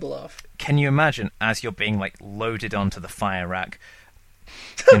capable of. Can you imagine as you're being loaded onto the fire rack?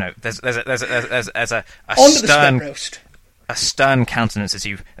 There's a stern countenance as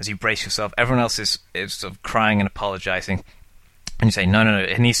you brace yourself. Everyone else is sort of crying and apologising, and you say, "No,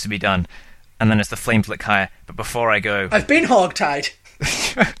 it needs to be done." And then as the flames lick higher, but before I go, I've been hogtied.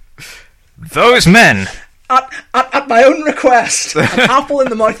 Those men! At my own request. An apple in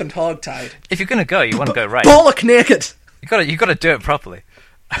the mouth and hogtied. If you're going to go, you want to go right. Bollock naked! You got to do it properly.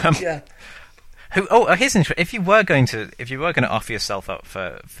 Yeah. Here's interesting. If you were going to offer yourself up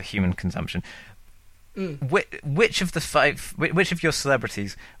for human consumption, which of the 5, which of your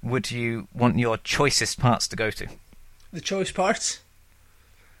celebrities would you want your choicest parts to go to? The choice parts?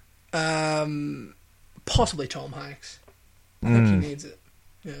 Possibly Tom Hanks. I think he needs it.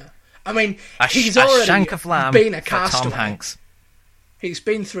 Yeah. I mean, he's already shank of lamb been a for castaway. Tom Hanks. He's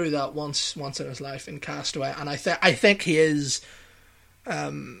been through that once in his life in Castaway, and I think he is.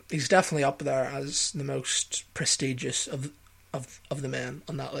 He's definitely up there as the most prestigious of the men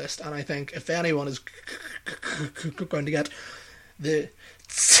on that list. And I think if anyone is going to get the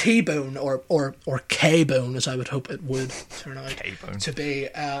T-bone or K-bone, as I would hope it would turn out to be,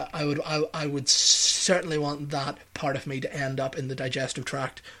 I would certainly want that part of me to end up in the digestive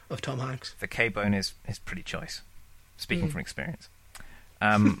tract of Tom Hanks. The K-bone is pretty choice, speaking from experience.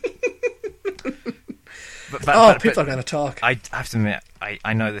 But people are going to talk. I have to admit,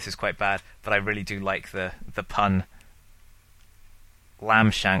 I know this is quite bad, but I really do like the pun.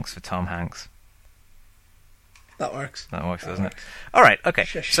 Lamb shanks for Tom Hanks. That works. Doesn't it? All right, okay.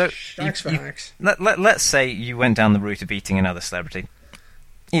 So Shanks for Hanks. Let's say you went down the route of eating another celebrity.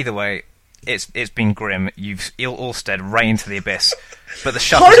 Either way, it's been grim. You've all stared right into the abyss. But the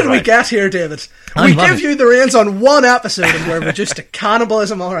shuttle's How did we get here, David? We give you the reins on one episode and we're reduced to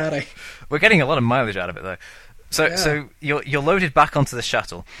cannibalism already. We're getting a lot of mileage out of it, though. So you're loaded back onto the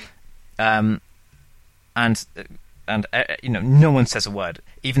shuttle, and no one says a word.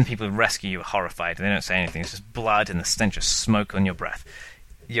 Even people who rescue you are horrified. They don't say anything. It's just blood and the stench of smoke on your breath.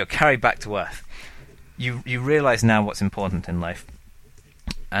 You're carried back to Earth. You realise now what's important in life,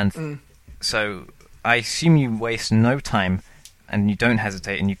 and so I assume you waste no time, and you don't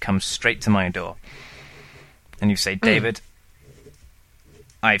hesitate, and you come straight to my door, and you say, "David,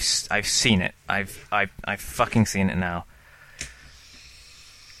 I've seen it. I've fucking seen it now.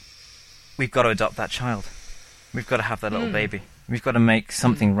 We've got to adopt that child. We've got to have that little baby. We've got to make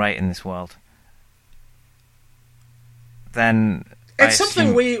something right in this world. Then it's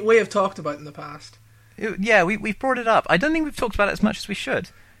something we have talked about in the past. We've brought it up. I don't think we've talked about it as much as we should.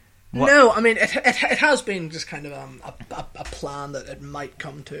 No, I mean it has been just kind of a plan that it might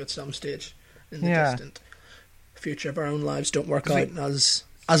come to at some stage in the distant future if our own lives don't work out as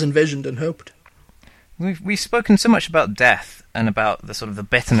envisioned and hoped. We've spoken so much about death and about the sort of the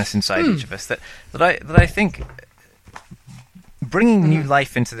bitterness inside each of us that I think bringing new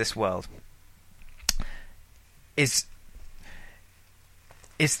life into this world is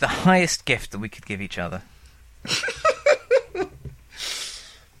the highest gift that we could give each other.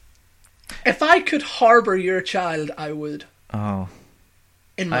 If I could harbour your child, I would. Oh.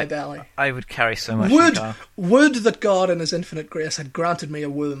 In my belly. I would carry so much. Would that God in his infinite grace had granted me a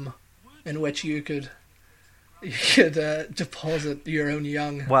womb in which you could deposit your own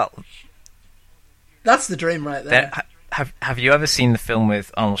young. Well, that's the dream right there. Have you ever seen the film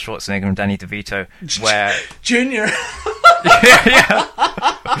with Arnold Schwarzenegger and Danny DeVito where Junior? yeah.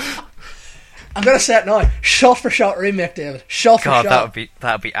 I'm gonna say it now. Shot for shot remake, David. Shot for shot. God,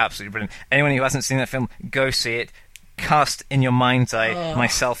 that would be absolutely brilliant. Anyone who hasn't seen that film, go see it. Cast in your mind's eye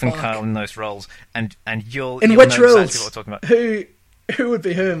myself and Kyle in those roles, and you'll which know roles? Exactly what we're talking about. Who would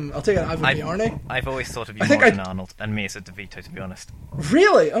be whom? I'll take it. I would be Arnie. I've always thought of you more as an Arnold, and me as a DeVito, to be honest.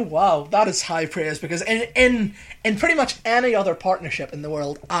 Really? Oh wow, that is high praise. Because in pretty much any other partnership in the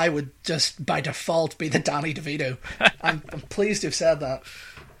world, I would just by default be the Danny DeVito. I'm pleased you've said that.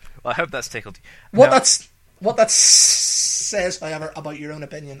 Well, I hope that's tickled you. What that says, however, about your own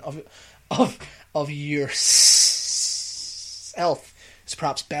opinion of yourself is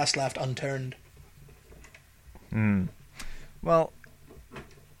perhaps best left unturned. Well,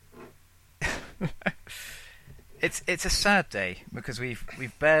 it's a sad day because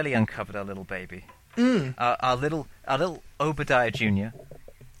we've barely uncovered our little baby, our little Obadiah Jr.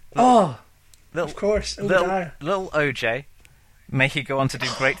 Of course, Obadiah. Little OJ. May he go on to do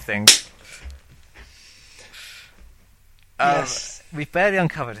great things. Yes. We've barely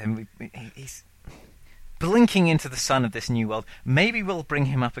uncovered him. He's blinking into the sun of this new world. Maybe we'll bring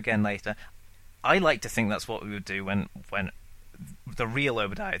him up again later. I like to think that's what we would do when the real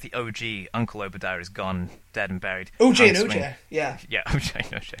Obadiah, the OG Uncle Obadiah, is gone, dead and buried. OJ and OJ, yeah. Yeah,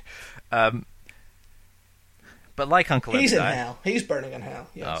 OJ and OJ. But like Uncle Obadiah... He's in hell. He's burning in hell,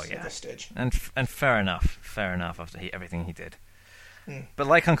 yes, at this stage. And fair enough after everything he did. But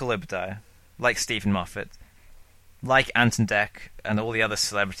like Uncle Obadiah, like Stephen Moffat, like Anton Deck, and all the other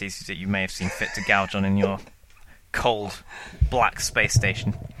celebrities that you may have seen fit to gouge on in your cold, black space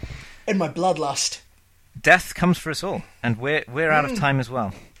station. In my bloodlust. Death comes for us all, and we're out of time as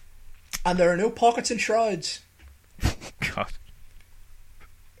well. And there are no pockets in shrouds. God.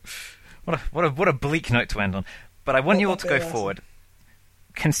 What a bleak note to end on. But I want you all to go forward.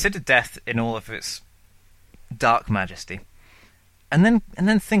 Consider death in all of its dark majesty. And then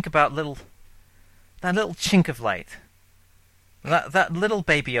think about that little chink of light. That little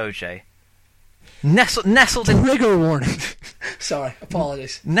baby OJ. Nestled in... Trigger warning. Sorry,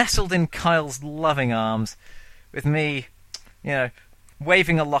 apologies. Nestled in Kyle's loving arms, with me,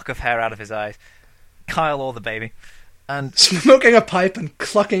 waving a lock of hair out of his eyes. Kyle or the baby. And smoking a pipe and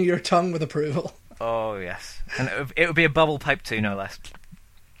clucking your tongue with approval. Oh, yes. And it would be a bubble pipe too, no less.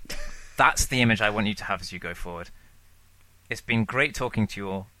 That's the image I want you to have as you go forward. It's been great talking to you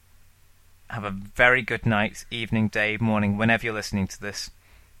all. Have a very good night, evening, day, morning, whenever you're listening to this.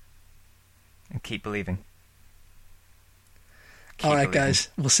 And keep believing. All right, guys.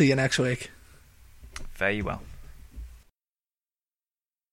 We'll see you next week. Fare you well.